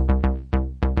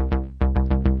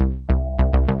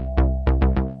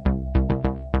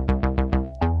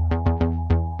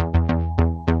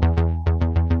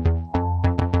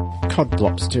 COD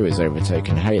Blops 2 has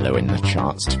overtaken Halo in the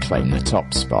charts to claim the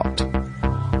top spot.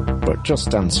 But Just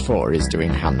Dance 4 is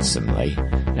doing handsomely,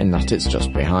 in that it's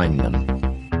just behind them.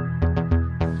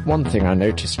 One thing I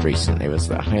noticed recently was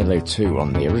that Halo 2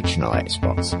 on the original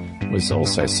Xbox was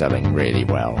also selling really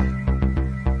well.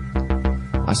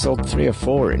 I sold 3 or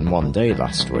 4 in one day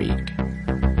last week.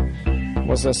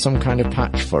 Was there some kind of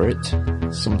patch for it?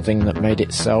 Something that made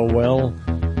it sell well?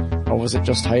 Or was it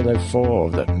just Halo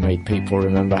 4 that made people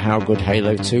remember how good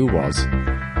Halo 2 was?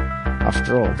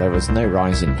 After all, there was no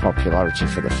rise in popularity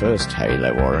for the first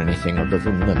Halo or anything other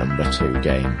than the number 2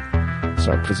 game,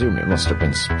 so I presume it must have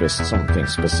been something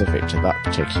specific to that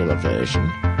particular version.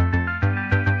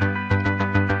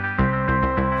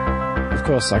 Of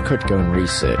course, I could go and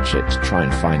research it to try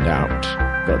and find out,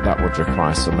 but that would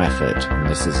require some effort, and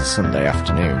this is a Sunday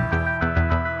afternoon.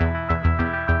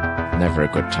 Never a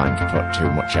good time to put too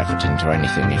much effort into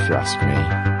anything, if you ask me.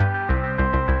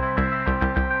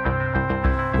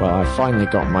 Well, I finally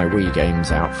got my Wii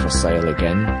games out for sale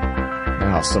again. They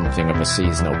are something of a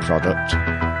seasonal product.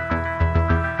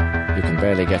 You can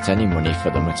barely get any money for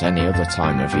them at any other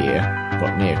time of year,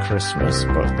 but near Christmas,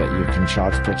 but that you can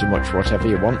charge pretty much whatever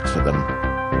you want for them.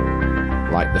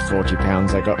 Like the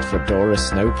 £40 I got for Dora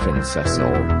Snow Princess,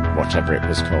 or whatever it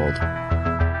was called.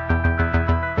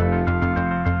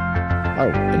 Oh,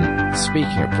 and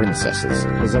speaking of princesses,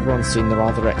 has everyone seen the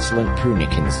rather excellent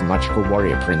Poonikins the Magical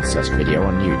Warrior Princess video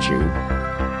on YouTube?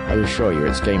 I assure you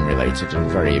it's game-related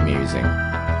and very amusing.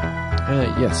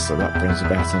 Yes, so that brings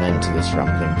about an end to this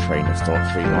rambling train of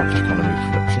thought-free large economy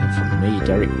production from me,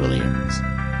 Derek Williams.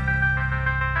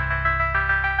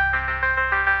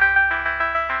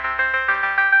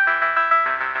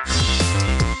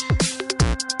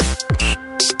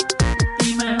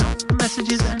 Email,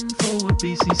 messages, and forward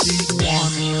BCC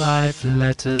One Life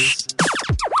letters.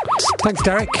 Thanks,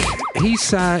 Derek.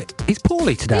 He's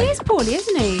poorly today. He is poorly,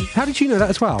 isn't he? How did you know that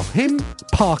as well? Him,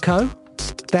 Parko,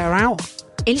 they're out.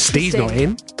 Steve's not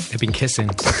in. They've been kissing.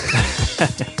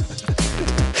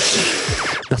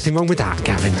 Nothing wrong with that,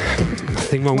 Gavin.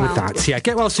 Nothing wrong with that. So, yeah,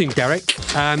 get well soon, Derek.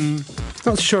 Not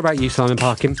so sure about you, Simon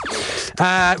Parkin.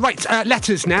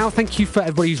 Letters now. Thank you for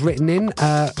everybody who's written in.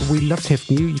 We love to hear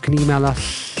from you. You can email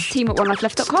us.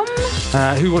 team@onelifeleft.com.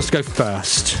 Who wants to go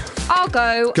first? I'll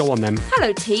go. Go on then.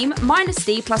 Hello, team. Minus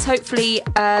D plus hopefully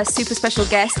a super special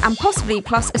guest and possibly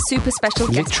plus a super special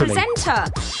guest presenter.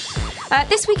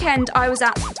 This weekend, I was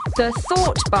at the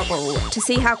Thought Bubble to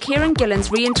see how Kieran Gillen's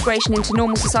reintegration into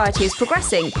normal society is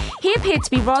progressing. He appeared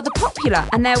to be rather popular,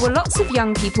 and there were lots of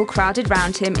young people crowded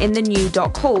round him in the new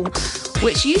Dock Hall,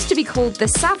 which used to be called the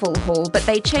Savile Hall, but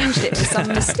they changed it for some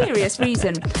mysterious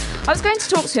reason. I was going to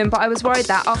talk to him, but I was worried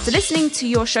that after listening to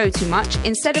your show too much,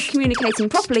 instead of communicating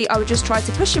properly, I would just try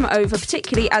to push him over,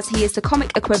 particularly as he is the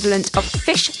comic equivalent of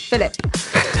Fish Philip.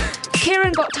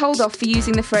 Kieran got told off for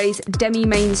using the phrase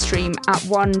demi-mainstream at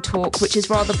one talk, which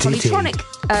is rather polytronic,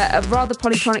 a rather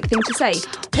polytronic thing to say.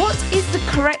 What is the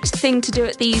correct thing to do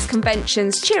at these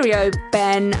conventions? Cheerio,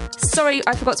 Ben. Sorry,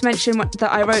 I forgot to mention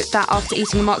that I wrote that after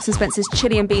eating a Marks & Spencer's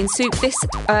chili and bean soup. This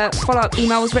follow-up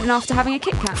email was written after having a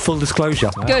Kit Kat. Full disclosure.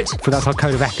 Good. But that's our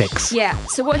code of ethics. Yeah,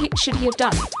 so what should he have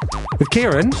done? With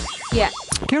Kieran? Yeah.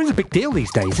 Kieran's a big deal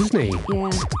these days, isn't he?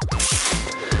 Yeah.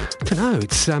 I don't know,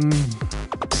 it's...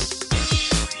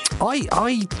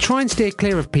 I try and steer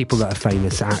clear of people that are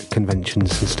famous at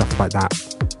conventions and stuff like that.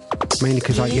 Mainly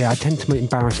because I tend to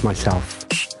embarrass myself.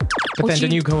 But then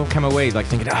don't you come away like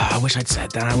thinking, I wish I'd said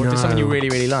that. What if it's someone you really,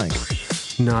 really like?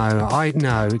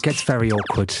 No, it gets very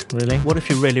awkward. Really? What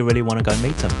if you really, really want to go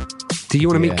meet him? Do you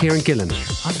want to meet Kieran Gillen?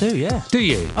 I do, yeah. Do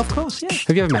you? Of course, yeah.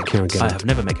 Have you ever met Kieran Gillen? I have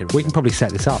never met Kieran. We can probably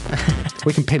set this up.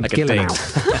 We can pimp Like a Gillen date.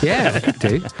 out. Yeah, we could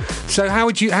do. So how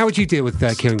would you deal with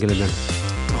Kieran Gillen then?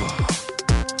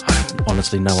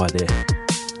 Honestly, no idea.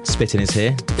 Spit in his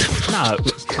hair? No.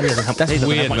 That's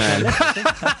weird, man.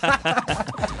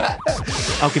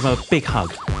 I'll give him a big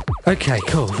hug. Okay,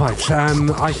 cool. Right.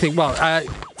 I think,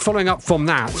 following up from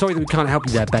that, sorry that we can't help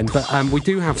you there, Ben, but we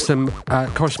do have some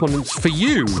correspondence for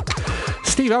you.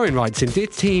 Steve Owen writes in, Dear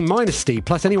team minus Steve,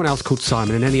 plus anyone else called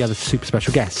Simon and any other super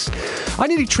special guests. I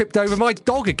nearly tripped over my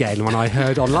dog again when I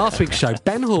heard on last week's show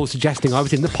Ben Hall suggesting I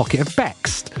was in the pocket of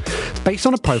Bext, based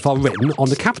on a profile written on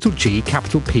the capital G,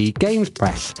 capital P Games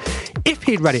Press. If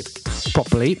he'd read it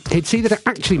properly, he'd see that it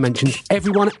actually mentions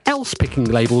everyone else picking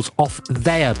labels off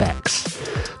their Bex.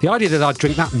 The idea that I'd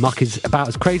drink that muck is about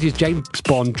as crazy as James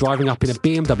Bond driving up in a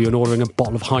BMW and ordering a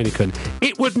bottle of Heineken.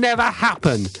 It would never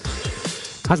happen.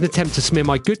 As an attempt to smear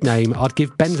my good name, I'd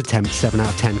give Ben's attempt 7 out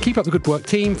of 10. Keep up the good work,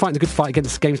 team. Fighting the good fight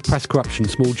against Games Press corruption.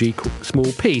 Small G,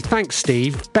 small P. Thanks,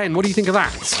 Steve. Ben, what do you think of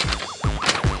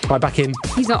that? Right back in.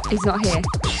 He's not here.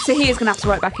 So he is going to have to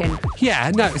write back in.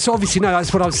 Yeah, no, so obviously, no,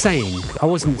 that's what I was saying. I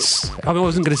wasn't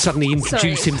going to suddenly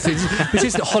introduce him to this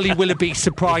is the Holly Willoughby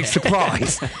surprise.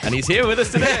 And he's here with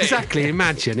us today. Exactly,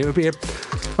 imagine. It would be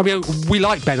we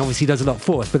like Ben, obviously he does a lot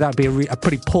for us, but that would be a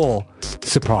pretty poor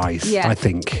surprise, I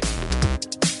think.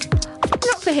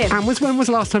 Not for him. And when was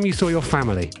the last time you saw your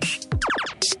family?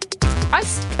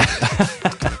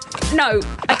 No,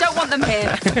 I don't want them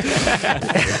here.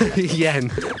 Yen,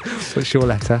 what's your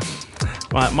letter?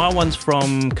 Right, my one's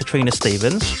from Katrina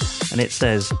Stevens, and it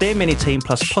says, Dear Mini Team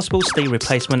plus possible Steve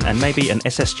replacement and maybe an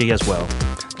SSG as well.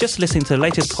 Just listening to the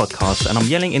latest podcast and I'm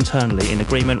yelling internally in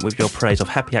agreement with your praise of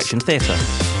Happy Action Theatre.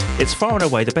 It's far and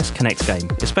away the best Connect game,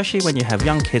 especially when you have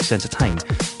young kids entertained.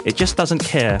 It just doesn't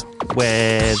care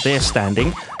where they're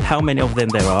standing, how many of them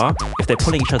there are, if they're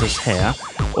pulling each other's hair,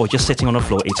 or just sitting on the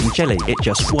floor eating jelly. It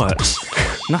just works.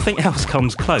 Nothing else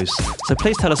comes close. So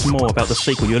please tell us more about the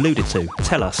sequel you alluded to.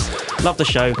 Tell us. Love the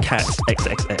show, Cats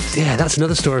XXX. Yeah, that's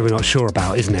another story we're not sure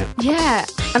about, isn't it? Yeah,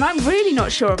 and I'm really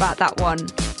not sure about that one.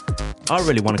 I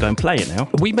really want to go and play it now.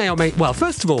 We may or may... Well,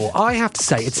 first of all, I have to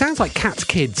say, it sounds like Cat's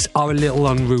kids are a little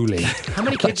unruly. How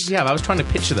many kids do you have? I was trying to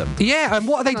picture them. Yeah, and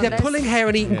what are they? They're pulling hair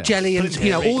and eating jelly and,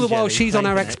 all the while she's on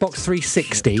her Xbox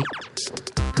 360.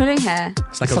 Pulling hair.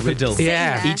 It's like a riddle.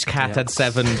 Yeah. Each cat had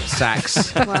 7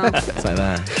 sacks. Wow. It's like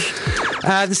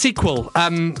that. The sequel,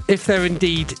 if there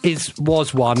indeed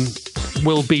was one,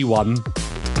 will be one.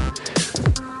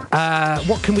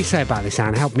 What can we say about this,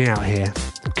 Anne? Help me out here.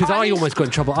 Because I almost got in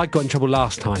trouble. I got in trouble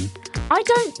last time. I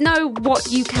don't know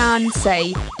what you can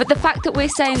say, but the fact that we're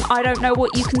saying I don't know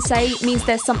what you can say means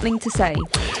there's something to say.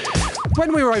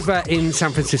 When we were over in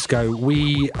San Francisco,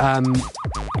 we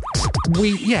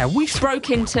broke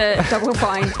into Double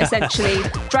Fine, essentially,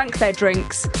 drank their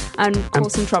drinks and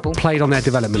caused some trouble. Played on their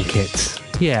development kits.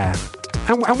 Yeah.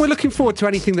 And we're looking forward to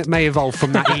anything that may evolve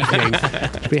from that evening.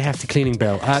 It'll be a hefty cleaning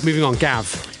bill. Moving on,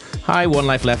 Gav. Hi, One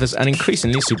Life Lefters and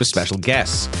increasingly super special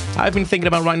guests. I've been thinking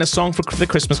about writing a song for the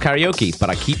Christmas karaoke,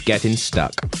 but I keep getting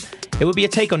stuck. It would be a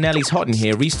take on Nelly's Hot in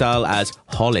Here, restyle as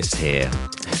Hollis Here.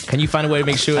 Can you find a way to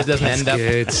make sure it doesn't end up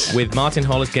with Martin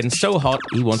Hollis getting so hot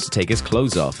he wants to take his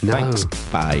clothes off? No. Thanks.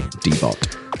 Bye, D-Bot.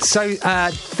 So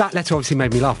that letter obviously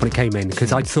made me laugh when it came in,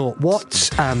 because I thought,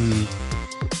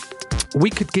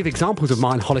 we could give examples of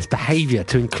Martin Hollis' behaviour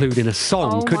to include in a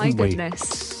song, couldn't we? Oh, my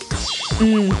goodness.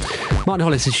 Martin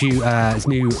Hollis, as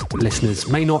new listeners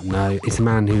may not know, is a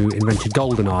man who invented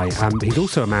GoldenEye. He's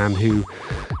also a man who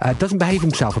doesn't behave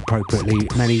himself appropriately.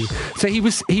 So he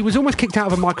was almost kicked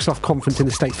out of a Microsoft conference in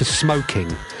the States for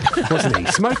smoking, wasn't he?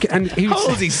 Smoking, and he was. How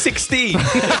old is he? 16.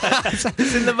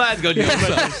 He's in the van going.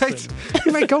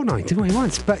 He made GoldenEye, didn't he,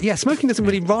 once? But yeah, smoking doesn't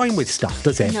really rhyme with stuff,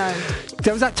 does it? No.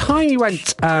 There was that time he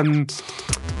went.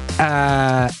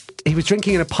 He was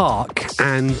drinking in a park,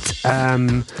 and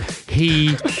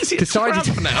he decided.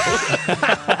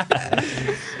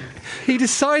 He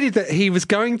decided that he was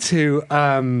going to.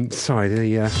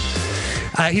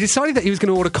 He decided that he was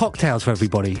going to order cocktails for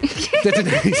everybody.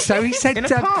 So he said, in a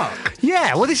park.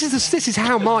 Yeah, well, this is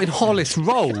how Martin Hollis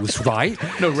rolls, right?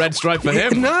 No red stripe for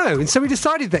him. No, and so he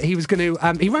decided that he was going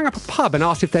to. He rang up a pub and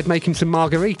asked if they'd make him some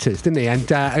margaritas, didn't he?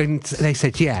 And they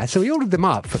said yeah. So he ordered them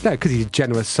up. Because he's a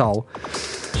generous soul.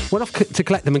 Went off to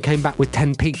collect them and came back with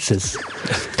 10 pizzas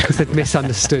because they'd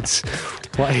misunderstood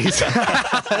what he's.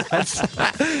 That's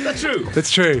true.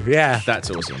 That's true. Yeah. That's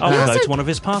awesome. I will go to one of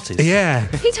his parties. Yeah.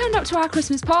 He turned up to our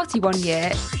Christmas party one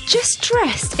year, just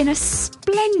dressed in a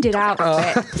splendid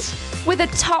outfit, with a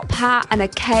top hat and a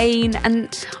cane,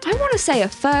 and I want to say a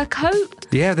fur coat.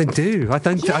 Yeah, they do. I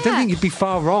don't think you'd be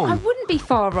far I wrong. wouldn't be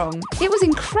far wrong. It was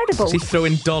incredible. Is he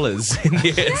throwing dollars in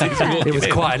the air? as he's Yeah. walking It was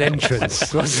in? quite an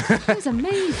entrance, wasn't it? It was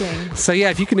amazing. So yeah,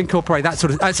 if you can incorporate that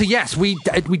sort of... so yes, we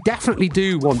definitely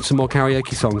do want some more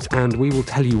karaoke songs, and we will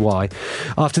tell you why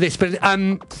after this. But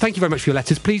thank you very much for your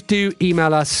letters. Please do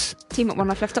email us.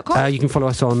 Team@onelifeleft.com. You can follow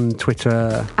us on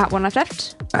Twitter At One Life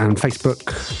Left. and Facebook.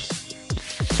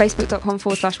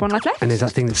 Facebook.com/OneLifeLeft. And there's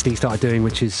that thing that Steve started doing,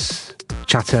 which is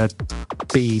Chatter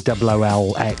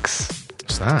BOOLX.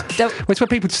 What's that? Don't- Well, it's where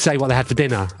people just say what they had for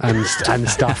dinner and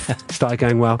stuff started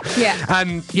going well.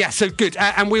 Yeah. So good.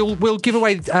 And we'll give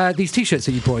away these T-shirts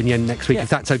that you brought in the end next week, Yeah. if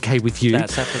that's okay with you.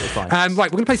 That's absolutely fine. Right,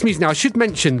 we're going to play some music now. I should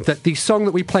mention that the song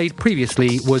that we played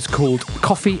previously was called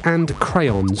Coffee and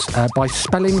Crayons by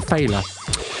Spelling Failure.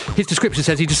 His description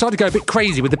says he decided to go a bit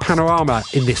crazy with the panorama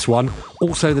in this one.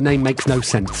 Also, the name makes no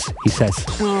sense, he says.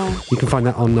 Oh. You can find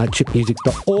that on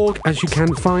chipmusic.org, as you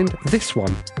can find this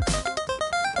one.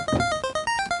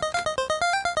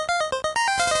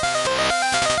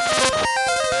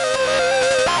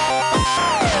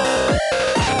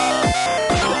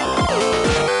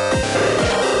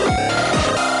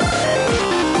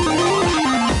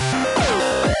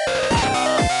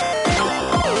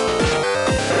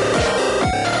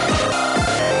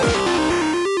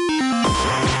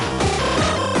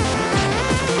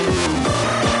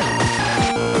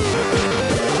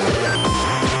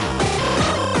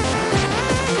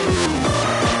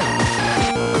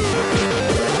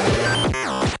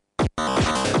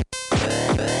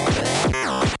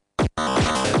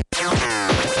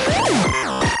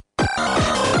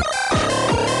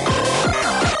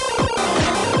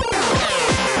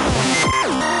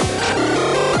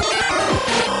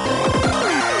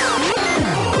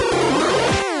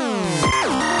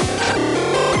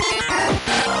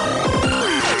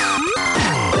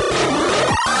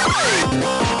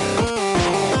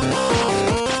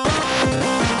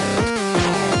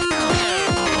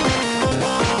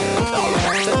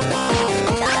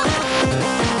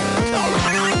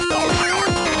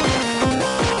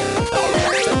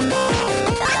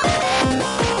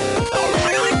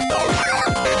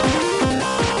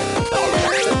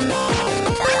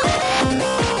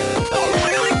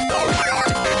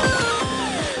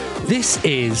 This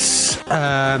is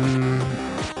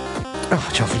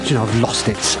I've lost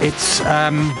it. It's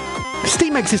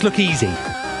Steam makes this look easy.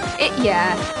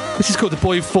 Yeah. This is called The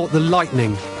Boy Who Fought the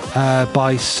Lightning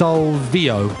by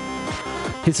Solvio.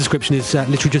 His description is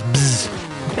literally just bzz.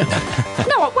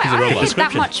 No, wait, I don't think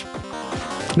that description. much.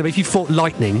 No, but if you fought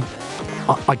lightning,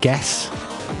 I guess.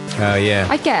 Oh, yeah.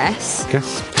 I guess.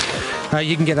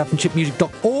 You can get that from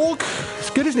chipmusic.org. It's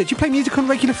good, isn't it? Do you play music on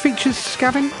regular features,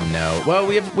 Gavin? No. Well,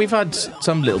 we've had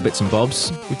some little bits and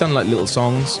bobs. We've done like little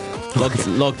songs.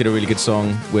 Log did a really good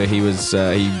song where he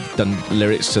done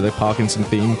lyrics to the Parkinson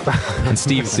theme, and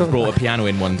Steve just brought a piano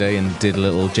in one day and did a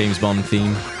little James Bond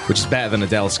theme, which is better than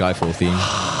Adele's Skyfall theme.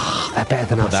 They're better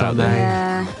than us, that out aren't there. they?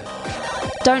 Yeah.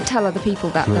 Don't tell other people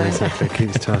that, though. No, exactly.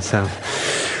 Keep it to ourselves.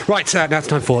 Right, now it's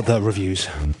time for the reviews.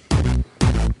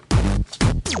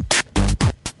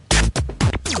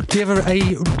 Do you have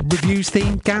a reviews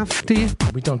theme, Gav? Do you?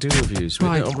 We don't do reviews.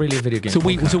 Right. We're not really a video game. So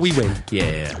we win.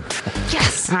 Yeah.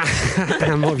 Yes.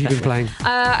 And what have you been playing?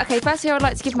 Okay, firstly, I would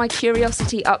like to give my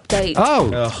curiosity update.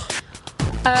 Oh,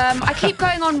 I keep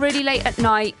going on really late at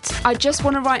night. I just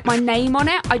want to write my name on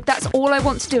it. That's all I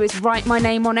want to do is write my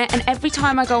name on it. And every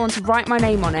time I go on to write my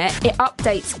name on it, it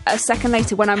updates a second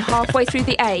later when I'm halfway through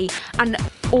the A and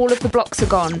all of the blocks are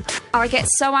gone. And I get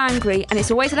so angry, and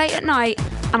it's always late at night,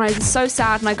 and I'm so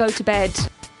sad, and I go to bed.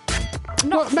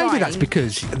 well, maybe that's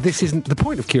because this isn't the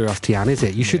point of Curiosity, Anne, is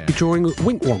it? You should be drawing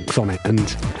wink wonks on it, and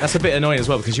That's a bit annoying as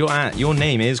well because your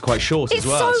name is quite short It's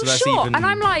as well. so that's short, even... and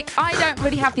I'm like, I don't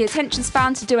really have the attention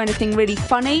span to do anything really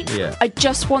funny. Yeah. I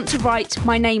just want to write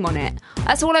my name on it.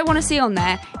 That's all I want to see on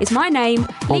there. Is my name.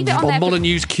 Leave it on there. on for-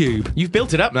 Molyneux's Cube. You've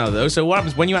built it up now though. So what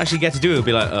happens when you actually get to do it? It'll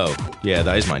be like, oh yeah,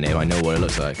 that is my name. I know what it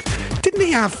looks like. Didn't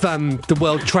he have the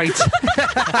World Trade?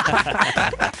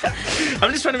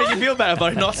 I'm just trying to make you feel better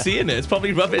by not seeing it. It's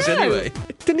probably rubbish anyway.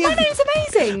 Didn't he My have? name's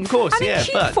amazing. Of course, and yeah, in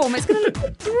cube but- form, it's going to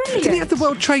look brilliant. Didn't he have the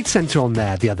World Trade Center on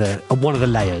there? One of the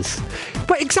layers.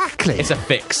 But exactly. It's a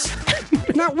fix.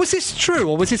 Now, was this true,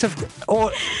 or was this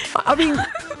I mean,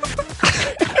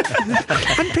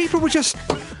 and people were just.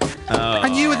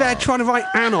 And you were there trying to write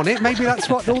Anne on it. Maybe that's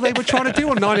what all they were trying to do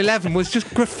on 9/11 was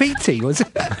just graffiti, was it?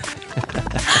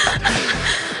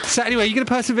 So anyway, you're going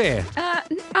to persevere,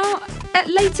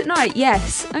 Late at night,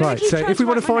 yes. I'm gonna right? keep So trying if we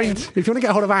want write to my find, name. if you want to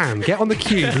get hold of Anne, get on the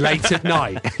cube late at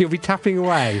night. You'll be tapping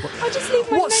away. I'll just leave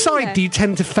my What name side there. do you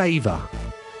tend to favour?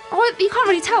 Oh, you can't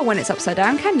really tell when it's upside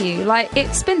down, can you? Like,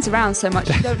 it spins around so much,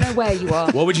 you don't know where you are.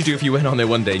 What would you do if you went on there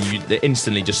one day and you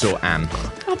instantly just saw Anne?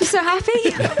 I'll be so happy.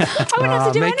 I wouldn't have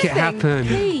to do make anything. it happen.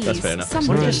 Please, That's fair enough. Why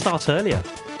somebody. don't you start earlier?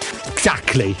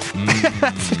 Exactly.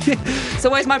 It's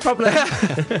always my problem.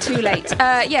 Too late.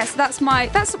 Yes, that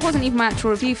wasn't even my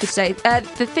actual review for today.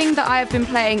 The thing that I have been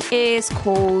playing is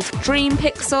called Dream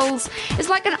Pixels. It's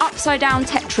like an upside down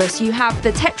Tetris. You have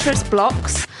the Tetris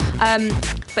blocks,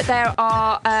 but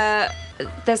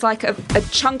there's like a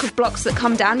chunk of blocks that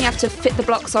come down. You have to fit the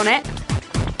blocks on it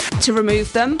to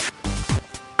remove them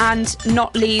and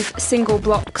not leave single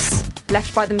blocks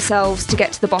left by themselves to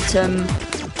get to the bottom,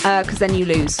 because then you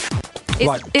lose.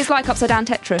 It's like upside down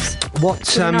Tetris.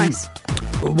 What's Really nice.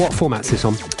 What format's this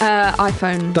on?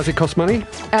 iPhone. Does it cost money?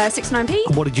 69p.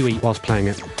 And what did you eat whilst playing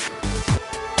it?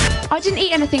 I didn't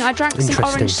eat anything. I drank some Interesting.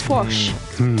 orange squash.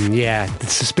 Yeah,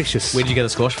 it's suspicious. Where did you get the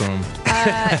squash from?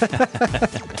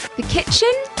 The kitchen?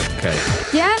 Okay.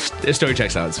 Yeah? The story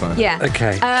checks out, it's fine. Yeah.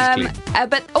 Okay.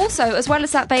 But also, as well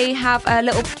as that, they have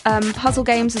little puzzle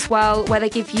games as well, where they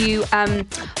give you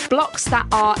blocks that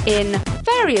are in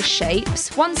various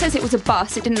shapes. One says it was a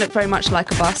bus. It didn't look very much like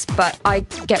a bus, but I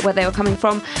get where they were coming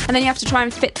from. And then you have to try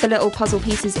and fit the little puzzle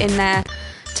pieces in there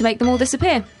to make them all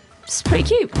disappear. It's pretty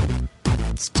cute.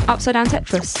 It's upside down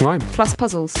Tetris. Right. Plus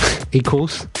puzzles.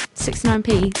 Equals.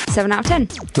 69p, 7 out of 10.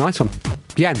 Nice one.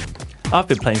 Yen, I've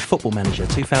been playing Football Manager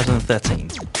 2013.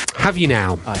 have you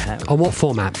now? I have. On what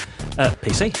format?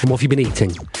 PC. And what have you been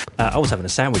eating? I was having a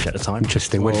sandwich at the time.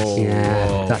 Interesting.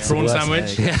 Yeah, that's the Prawn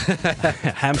worst. sandwich?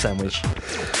 Ham sandwich.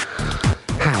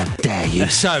 How dare you?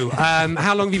 So,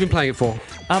 how long have you been playing it for?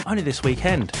 Only this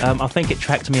weekend. I think it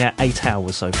tracked me at 8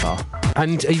 hours so far.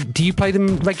 And do you play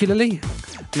them regularly?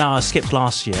 No, I skipped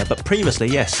last year, but previously,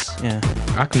 yes. Yeah.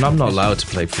 I'm not allowed to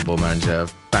play Football Manager.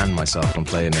 I've banned myself from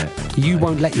playing it. You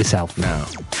won't let yourself. No.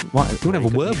 What? You won't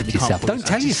have a word with yourself. Don't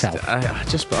tell yourself.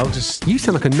 I'll just. You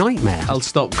sound like a nightmare. I'll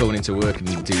stop going into work and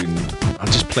I'll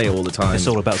just play all the time. It's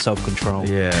all about self-control.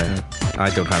 Yeah. I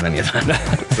don't have any of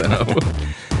that. So.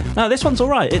 No, this one's all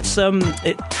right. It's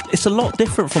a lot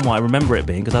different from what I remember it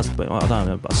being, because I don't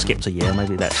know, I skipped a year.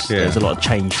 Maybe there's a lot of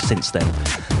change since then.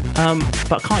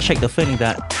 But I can't shake the feeling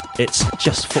that it's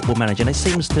just Football Manager, and it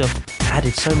seems to have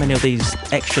added so many of these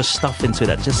extra stuff into it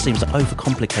that just seems to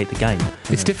overcomplicate the game.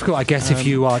 It's difficult, I guess, if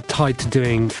you are tied to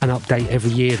doing an update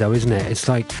every year, though, isn't it? It's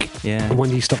like, when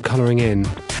do you stop colouring in?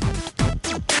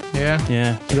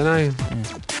 Yeah. I don't know. Yeah.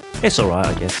 It's all right,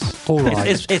 I guess. All right.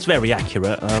 It's very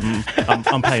accurate.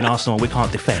 I'm playing Arsenal. We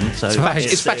can't defend, so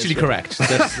It's factually correct.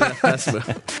 That's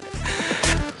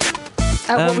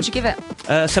What would you give it?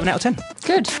 7 out of 10.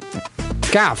 Good.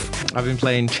 Gav. I've been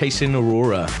playing Chasing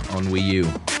Aurora on Wii U.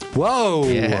 Whoa.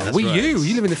 Yeah, that's Wii right. U.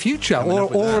 You live in the future.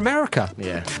 Or America.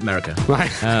 Yeah, America. Right.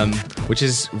 Which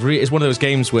is it's one of those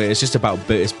games where it's just about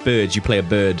it's birds. You play a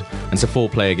bird, and it's a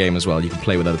 4-player game as well. You can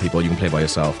play with other people, you can play by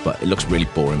yourself, but it looks really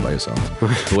boring by yourself.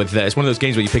 But it's one of those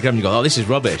games where you pick it up and you go, oh, this is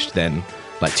rubbish. Then,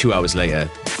 like 2 hours later,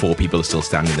 4 people are still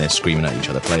standing there screaming at each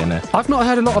other playing it. I've not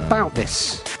heard a lot about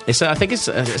this. I think it's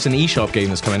an eShop game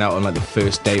that's coming out on like the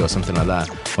first day or something like that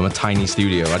from a tiny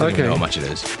studio. I don't even know how much it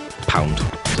is.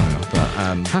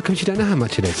 £1. How come you don't know how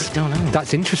much it is? I don't know.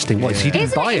 That's interesting. What, so you didn't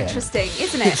Isn't buy it it? interesting,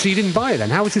 isn't Yeah, it? so you didn't buy it then?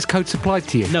 How was this code supplied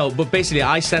to you? No, but basically,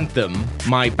 I sent them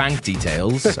my bank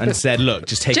details and said, "Look,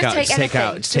 just take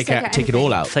it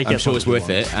all out. Take I'm it sure as it's long worth as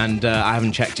you it." And I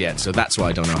haven't checked yet, so that's why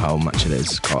I don't know how much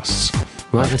it costs.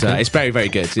 Right, But okay. it's very, very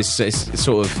good. It's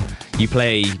sort of you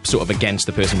play sort of against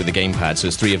the person with the gamepad. So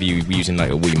there's 3 of you using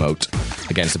like a Wiimote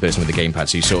against the person with the gamepad.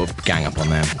 So you sort of gang up on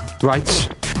them. Right.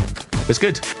 It's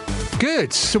good.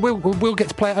 Good. So we'll get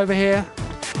to play it over here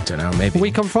Don't know, maybe a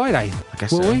week on Friday. I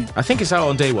guess will so. we? I think it's out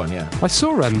on day 1. Yeah. I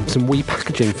saw some Wii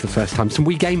packaging for the first time. Some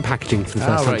Wii game packaging for the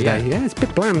first time right, today. yeah. Yeah, it's a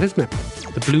bit bland, isn't it?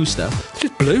 The blue stuff. It's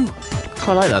just blue.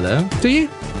 Quite like that though. Do you?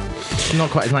 Not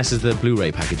quite as nice as the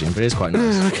Blu-ray packaging, but it is quite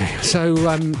nice. Okay. So,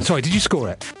 sorry, did you score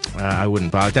it? I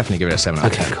wouldn't, but I'll definitely give it a 7 out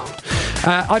of 10. Okay, cool.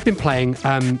 I've been playing,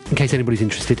 in case anybody's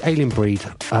interested, Alien Breed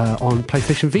on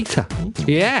PlayStation Vita.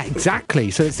 Yeah,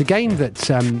 exactly. So it's a game that's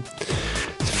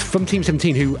from Team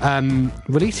 17, who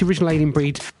released the original Alien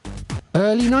Breed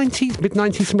early 90s,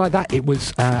 mid-90s, something like that. It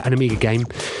was an Amiga game.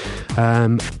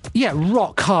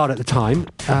 Rock hard at the time.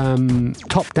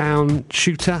 Top-down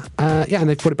shooter. And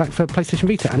they've brought it back for PlayStation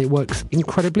Vita, and it works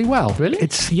incredibly well. Really?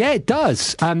 It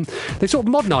does. They sort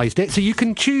of modernised it, so you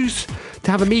can choose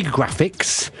to have Amiga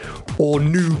graphics or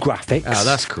new graphics. Oh,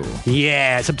 that's cool.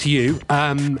 Yeah, it's up to you.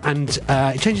 And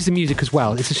it changes the music as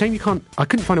well. It's a shame I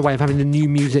couldn't find a way of having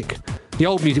the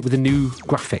old music with the new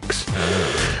graphics.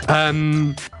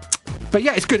 But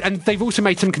yeah, it's good. And they've also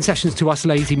made some concessions to us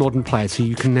lazy modern players, so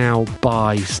you can now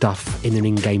buy stuff in an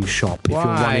in-game shop if you're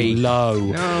running low.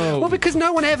 No. Well, because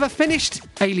no one ever finished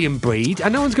Alien Breed,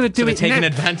 and no one's going to do So it they're taking now.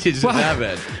 advantage of that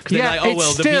bit. Because Yeah, they're like, oh, well,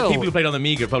 it's the still- people who played on the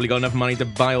Amiga have probably got enough money to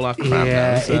buy all that crap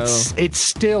Yeah, now. So. it's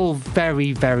still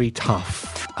very, very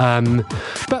tough.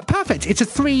 But perfect. It's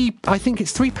I think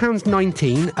it's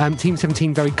 £3.19. Team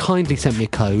 17 very kindly sent me a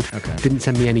code. Okay. Didn't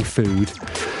send me any food.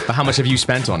 But how much have you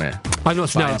spent on it? I've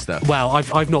not Buying stuff. Well,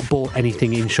 I've not bought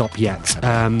anything in shop yet.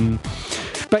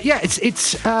 But yeah,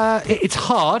 it's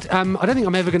hard. I don't think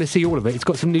I'm ever going to see all of it. It's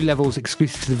got some new levels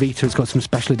exclusive to the Vita. It's got some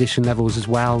special edition levels as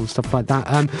well and stuff like that.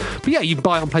 But yeah, you can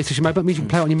buy it on PlayStation Mobile. It means you can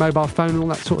play it on your mobile phone and all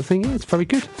that sort of thing. Yeah, it's very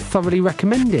good. Thoroughly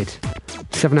recommended.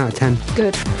 7 out of 10.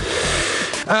 Good.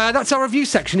 That's our review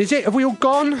section, is it? Have we all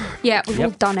gone? Yeah, we've all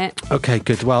done it. Okay,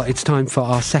 good. Well, it's time for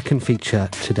our second feature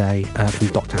today from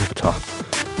Dr. Avatar.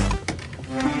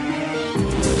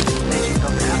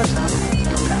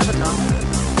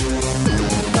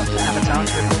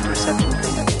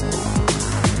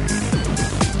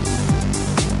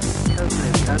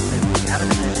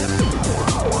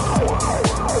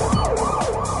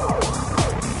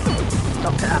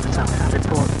 Dr. Avatar,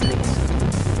 report, please.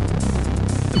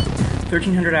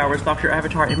 1300 hours, Dr.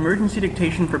 Avatar, emergency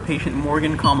dictation for patient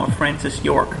Morgan, Francis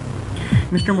York.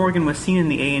 Mr. Morgan was seen in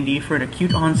the A&E for an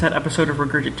acute onset episode of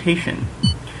regurgitation.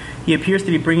 He appears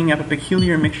to be bringing up a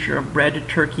peculiar mixture of bread,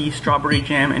 turkey, strawberry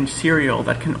jam, and cereal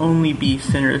that can only be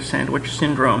Sinner's sandwich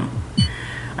syndrome.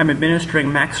 I'm administering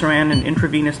Maxaran and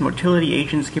intravenous motility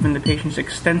agents given the patient's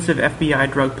extensive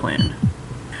FBI drug plan.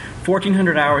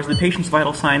 1400 hours, the patient's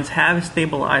vital signs have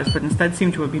stabilized, but instead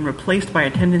seem to have been replaced by a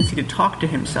tendency to talk to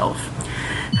himself.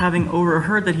 Having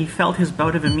overheard that he felt his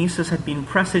bout of emesis had been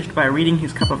presaged by reading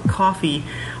his cup of coffee,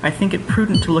 I think it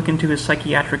prudent to look into his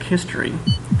psychiatric history.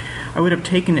 I would have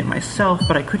taken it myself,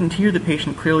 but I couldn't hear the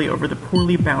patient clearly over the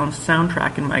poorly balanced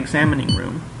soundtrack in my examining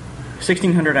room.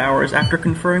 1600 hours, after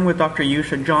conferring with Dr.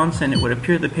 Yusha Johnson, it would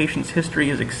appear the patient's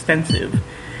history is extensive.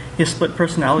 His split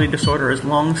personality disorder is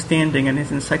long-standing, and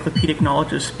his encyclopedic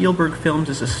knowledge of Spielberg films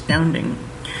is astounding.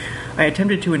 I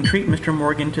attempted to entreat Mr.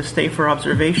 Morgan to stay for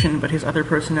observation, but his other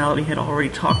personality had already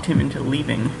talked him into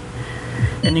leaving.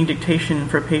 Ending dictation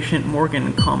for patient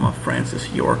Morgan, Francis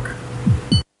York.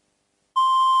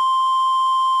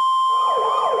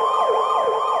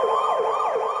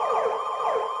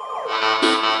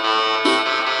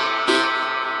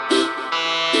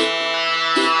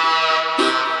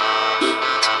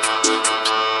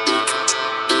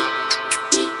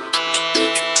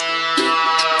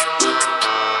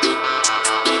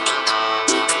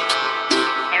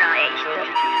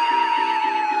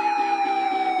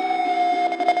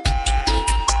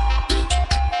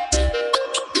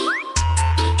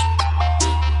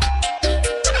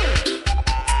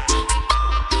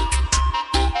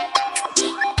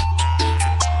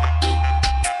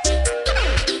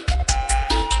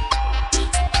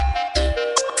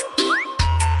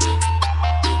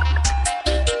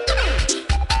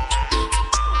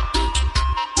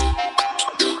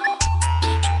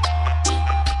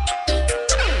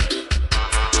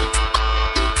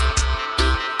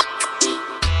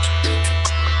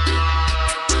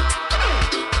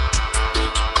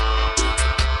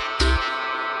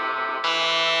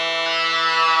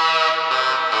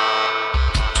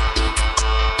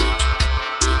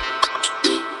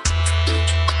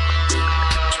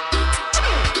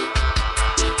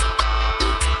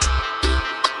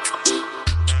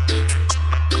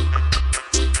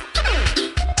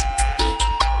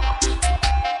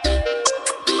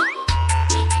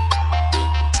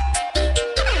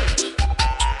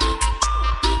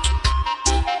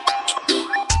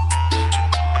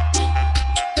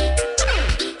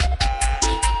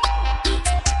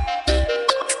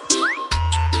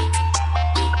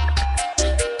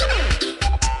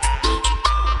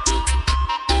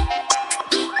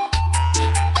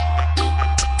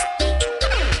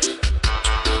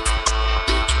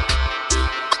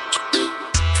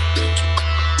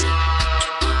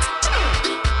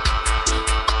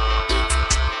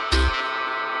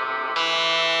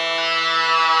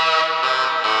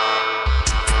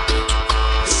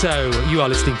 So, you are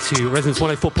listening to Resonance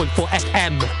 104.4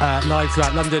 FM, live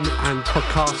throughout London and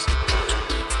podcast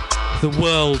the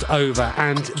world over.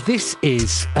 And this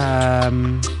is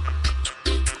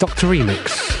Dr.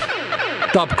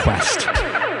 Remix, Dub Quest.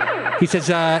 He says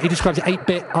he describes it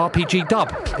 8-bit RPG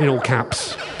dub in all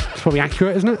caps. It's probably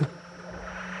accurate, isn't it?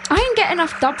 I didn't get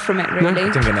enough dub from it, really. I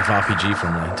didn't get enough RPG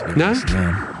from it, to be No? honest.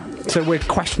 No. So we're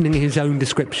questioning his own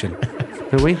description,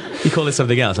 are we? You call it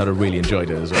something else, I'd have really enjoyed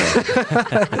it as well.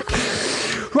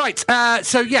 Right,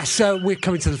 we're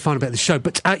coming to the final bit of the show.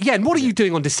 But, and what are you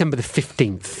doing on December the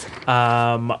 15th?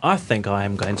 I think I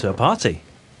am going to a party.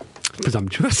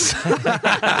 Presumptuous.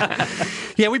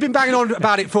 Yeah, we've been banging on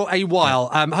about it for a while.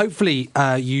 Hopefully,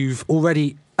 you've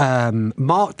already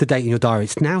marked the date in your diary.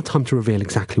 It's now time to reveal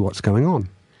exactly what's going on.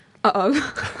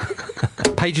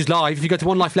 Page is live. If you go to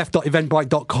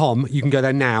onelifeleft.eventbrite.com, you can go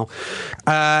there now.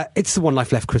 It's the One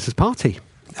Life Left Christmas party.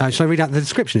 Shall I read out the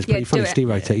description? It's pretty funny. Steve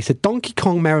wrote it. He said, Donkey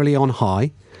Kong merrily on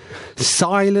high,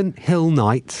 Silent Hill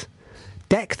night,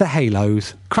 deck the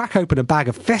halos, crack open a bag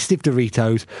of festive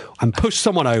Doritos, and push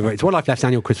someone over. It's One Life Left's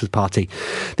annual Christmas party.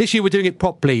 This year we're doing it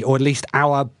properly, or at least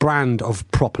our brand of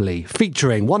properly,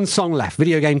 featuring One Song Left,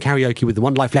 video game karaoke with the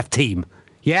One Life Left team.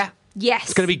 Yeah? Yes.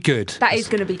 It's going to be good. That is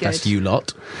going to be good. That's you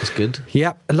lot. That's good.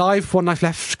 Yeah, live One Life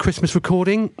Left Christmas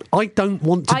recording. I don't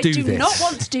want to do this. I do not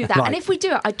want to do that. Right. And if we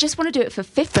do it, I just want to do it for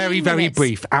 15 minutes. Very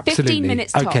brief, absolutely. 15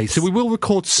 minutes tops. Okay, so we will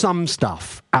record some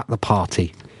stuff at the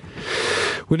party.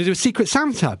 We're going to do a Secret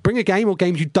Santa. Bring a game or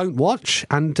games you don't watch,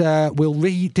 and we'll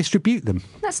redistribute them.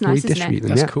 That's nice, isn't it?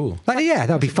 That's cool.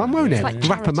 That'll be fun, won't it? like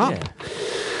Wrap them up. charity.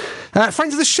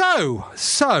 Friends of the show.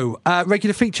 So,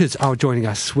 regular features are joining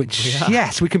us, which,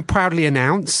 yes, we can proudly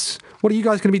announce. What are you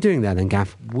guys going to be doing there then,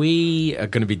 Gav? We are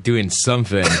going to be doing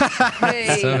something.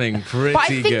 Something pretty good. But I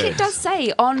think it does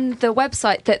say on the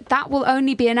website that will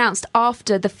only be announced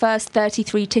after the first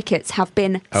 33 tickets have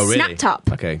been snapped up.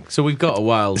 Okay, so we've got a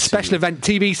while. Special event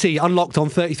TBC unlocked on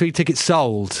 33 tickets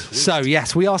sold. So,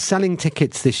 yes, we are selling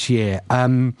tickets this year.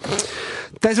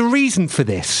 There's a reason for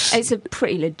this. It's a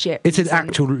pretty legit It's reason. an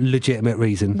actual legitimate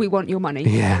reason. We want your money.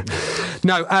 Yeah.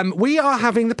 No, we are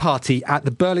having the party at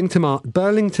the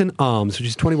Burlington Arms, which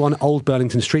is 21 Old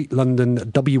Burlington Street, London,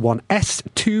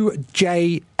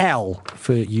 W1S2JL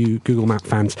for you Google Map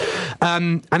fans.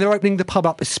 And they're opening the pub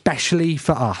up especially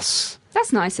for us.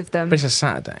 That's nice of them. But it's a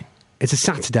Saturday. It's a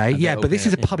Saturday, but this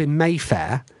is a pub in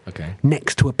Mayfair. Okay.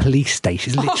 Next to a police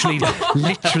station. It's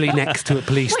literally next to a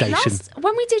police station.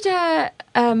 When we did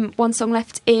One Song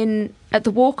Left at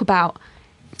the Walkabout,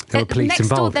 There were police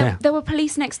involved, there were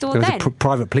police next door There was then. a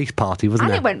private police party, wasn't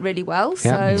And there? it went really well.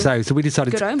 Yeah. So So we decided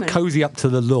good to omen. cozy up to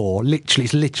the law.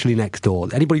 It's literally next door.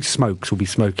 Anybody who smokes will be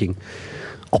smoking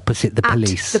opposite the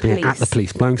police. the police. Yeah, at the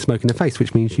police, blowing smoke in the face,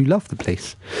 which means you love the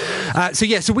police.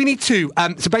 So we need to...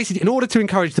 so basically, in order to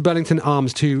encourage the Burlington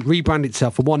Arms to rebrand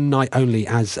itself for one night only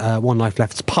as One Life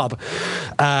Left's pub,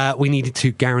 we needed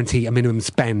to guarantee a minimum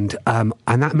spend. And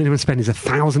that minimum spend is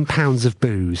 £1,000 of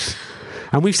booze.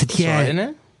 And we've said, That's right, isn't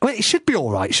it? Well, it should be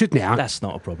all right, shouldn't it? That's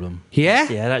not a problem. Yeah?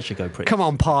 Yeah, that should go pretty. Come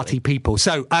on, party people.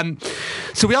 So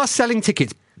we are selling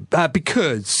tickets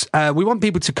because we want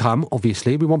people to come,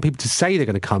 obviously. We want people to say they're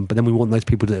going to come, but then we want those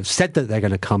people that have said that they're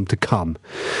going to come.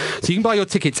 So you can buy your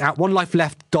tickets at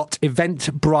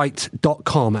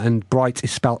onelifeleft.eventbrite.com, and Bright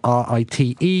is spelled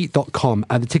RITE.com.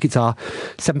 The tickets are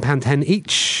 £7.10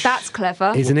 each. That's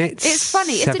clever. Isn't it? It's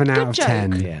funny. It's 7 a out good of joke.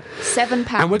 10. Yeah.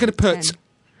 £7. And we're going to put... 10.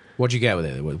 What'd you get with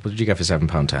it? What did you get for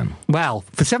 £7.10? Well,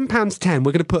 for £7.10,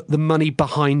 we're going to put the money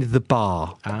behind the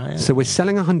bar. Ah. So we're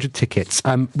selling 100 tickets.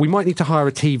 We might need to hire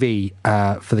a TV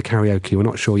for the karaoke. We're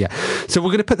not sure yet. So we're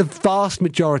going to put the vast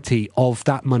majority of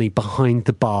that money behind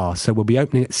the bar. So we'll be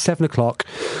opening at 7 o'clock.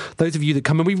 Those of you that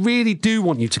come, and we really do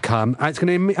want you to come. It's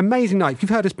going to be an amazing night. If you've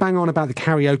heard us bang on about the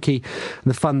karaoke and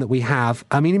the fun that we have,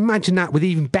 I mean, imagine that with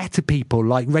even better people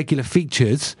like regular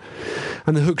features.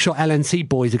 And the Hookshot LNC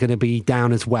boys are going to be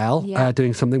down as well.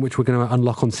 Doing something which we're going to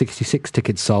unlock on 66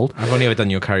 tickets sold. I've only ever done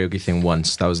your karaoke thing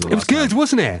once. That was the last It was good, time.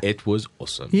 wasn't it? It was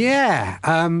awesome. Yeah.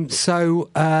 Go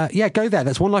there.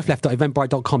 That's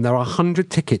onelifeleft.eventbrite.com. There are 100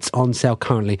 tickets on sale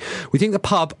currently. We think the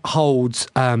pub holds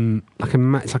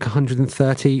it's like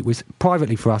 130. With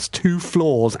privately for us 2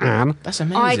 floors. Anne, That's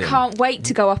amazing. I can't wait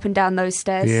to go up and down those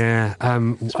stairs. yeah.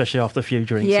 Especially after a few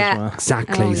drinks Yeah. as well.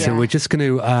 Exactly. Oh, So yeah. we're just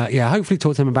going to hopefully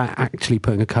talk to them about actually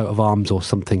putting a coat of arms or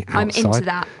something outside. I'm into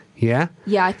that. Yeah.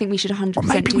 Yeah, I think we should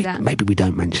 100% do that. Maybe we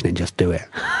don't mention it, just do it.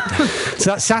 So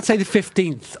that's Saturday the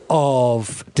 15th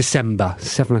of December,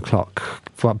 7 o'clock.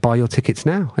 Buy your tickets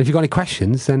now. And if you've got any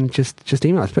questions, then just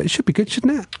email us. But it should be good,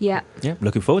 shouldn't it? Yeah. Yeah,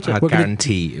 looking forward to I it.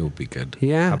 guarantee it will be good.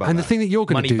 Yeah. How about And the that? thing that you're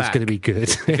going to Money do back. is going to be good.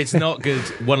 If it's not good,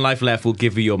 One Life Left will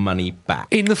give you your money back.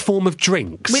 In the form of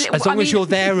drinks. As long as you're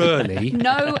there early.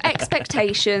 No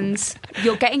expectations.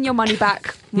 You're getting your money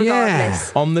back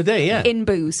regardless. On the day, yeah. In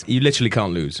booze. You literally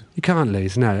can't lose. You can't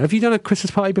lose, no. Have you done a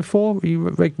Christmas party before? Are you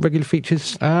regular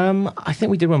features? I think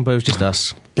we did one, but it was just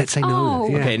us. Let's say no. Oh.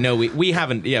 Yeah. Okay, no, we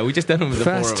haven't. Yeah, we just done it with the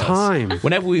First 4 of us. time.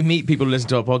 Whenever we meet people who listen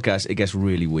to our podcast, it gets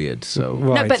really weird. So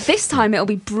Right. No, but this time it'll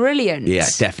be brilliant. yeah,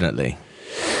 definitely.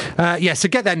 So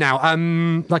get there now.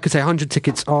 Like I say, 100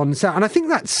 tickets on sale. And I think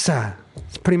that's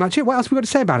pretty much it. What else have we got to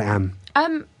say about it, Anne?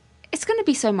 It's going to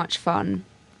be so much fun.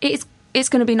 It's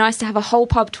going to be nice to have a whole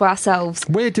pub to ourselves.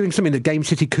 We're doing something that Game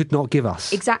City could not give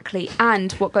us. Exactly.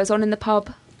 And what goes on in the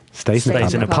pub stays in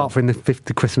the pub. Apart from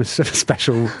the Christmas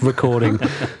special recording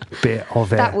bit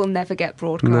of it. That will never get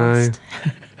broadcast.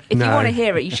 No. If you want to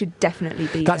hear it, you should definitely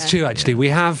be That's true, actually. We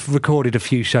have recorded a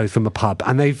few shows from a pub,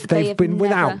 and they've been,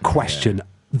 without question,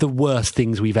 the worst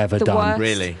things we've ever done. Worst.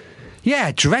 Really?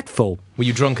 Yeah, dreadful. Were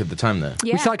you drunk at the time, though?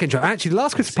 Yeah. We started getting drunk. Actually, the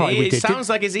last Christmas party we did... It sounds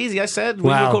like it's easy, I said.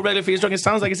 Well, we record regular fees drunk, it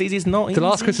sounds like it's easy. It's not easy. The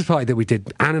last Christmas party that we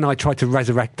did, Anne and I tried to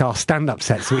resurrect our stand-up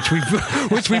sets, which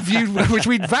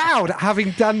we'd vowed, having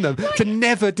done them, to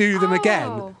never do them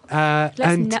again.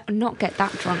 Let's not get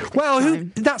that drunk. Well,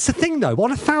 that's the thing, though. On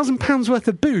 £1,000 worth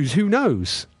of booze, who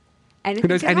knows? Anything Who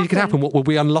knows? Anything can happen. What will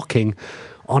we unlocking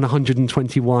on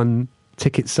 121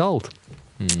 tickets sold?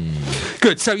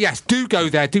 Good. So yes, do go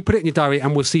there. Do put it in your diary,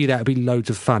 and we'll see you there. It'll be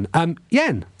loads of fun.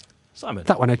 Yen, Simon,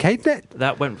 that went okay, didn't it?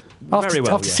 That went very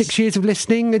well. After 6 years of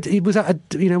listening, was that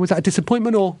a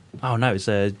disappointment or? Oh no, it's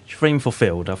a dream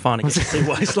fulfilled. I finally get to see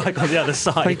what it's like on the other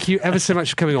side. Thank you ever so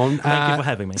much for coming on. Thank you for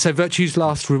having me. So Virtue's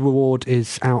Last Reward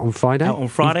is out on Friday. Out on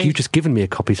Friday. You've just given me a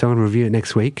copy, so I'm going to review it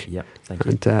next week. Yep, thank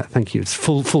you. And thank you. It's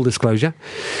full disclosure.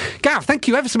 Gav, thank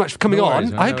you ever so much for coming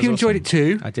on. I hope you enjoyed it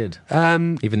too. I did.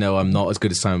 Even though I'm not as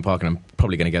good as Simon Parkin, I'm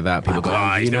probably going to get that. People go,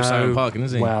 he's no Simon Parkin,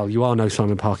 is he? Well, you are no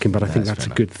Simon Parkin, but I think that's a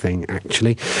good thing,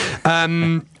 actually.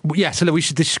 So look,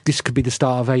 this could be the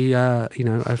start of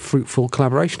a fruitful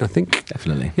collaboration, I think.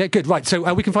 Definitely. Yeah, good. Right,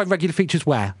 so we can find regular features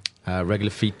where?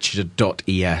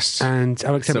 Regularfeature.es and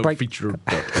OXM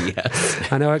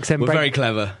feature.es and OXM We're very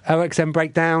clever. OXM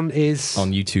Breakdown is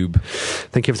on YouTube.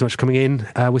 Thank you ever so much for coming in.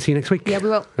 We'll see you next week. Yeah, we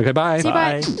will. Okay, bye. See you,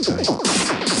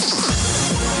 bye.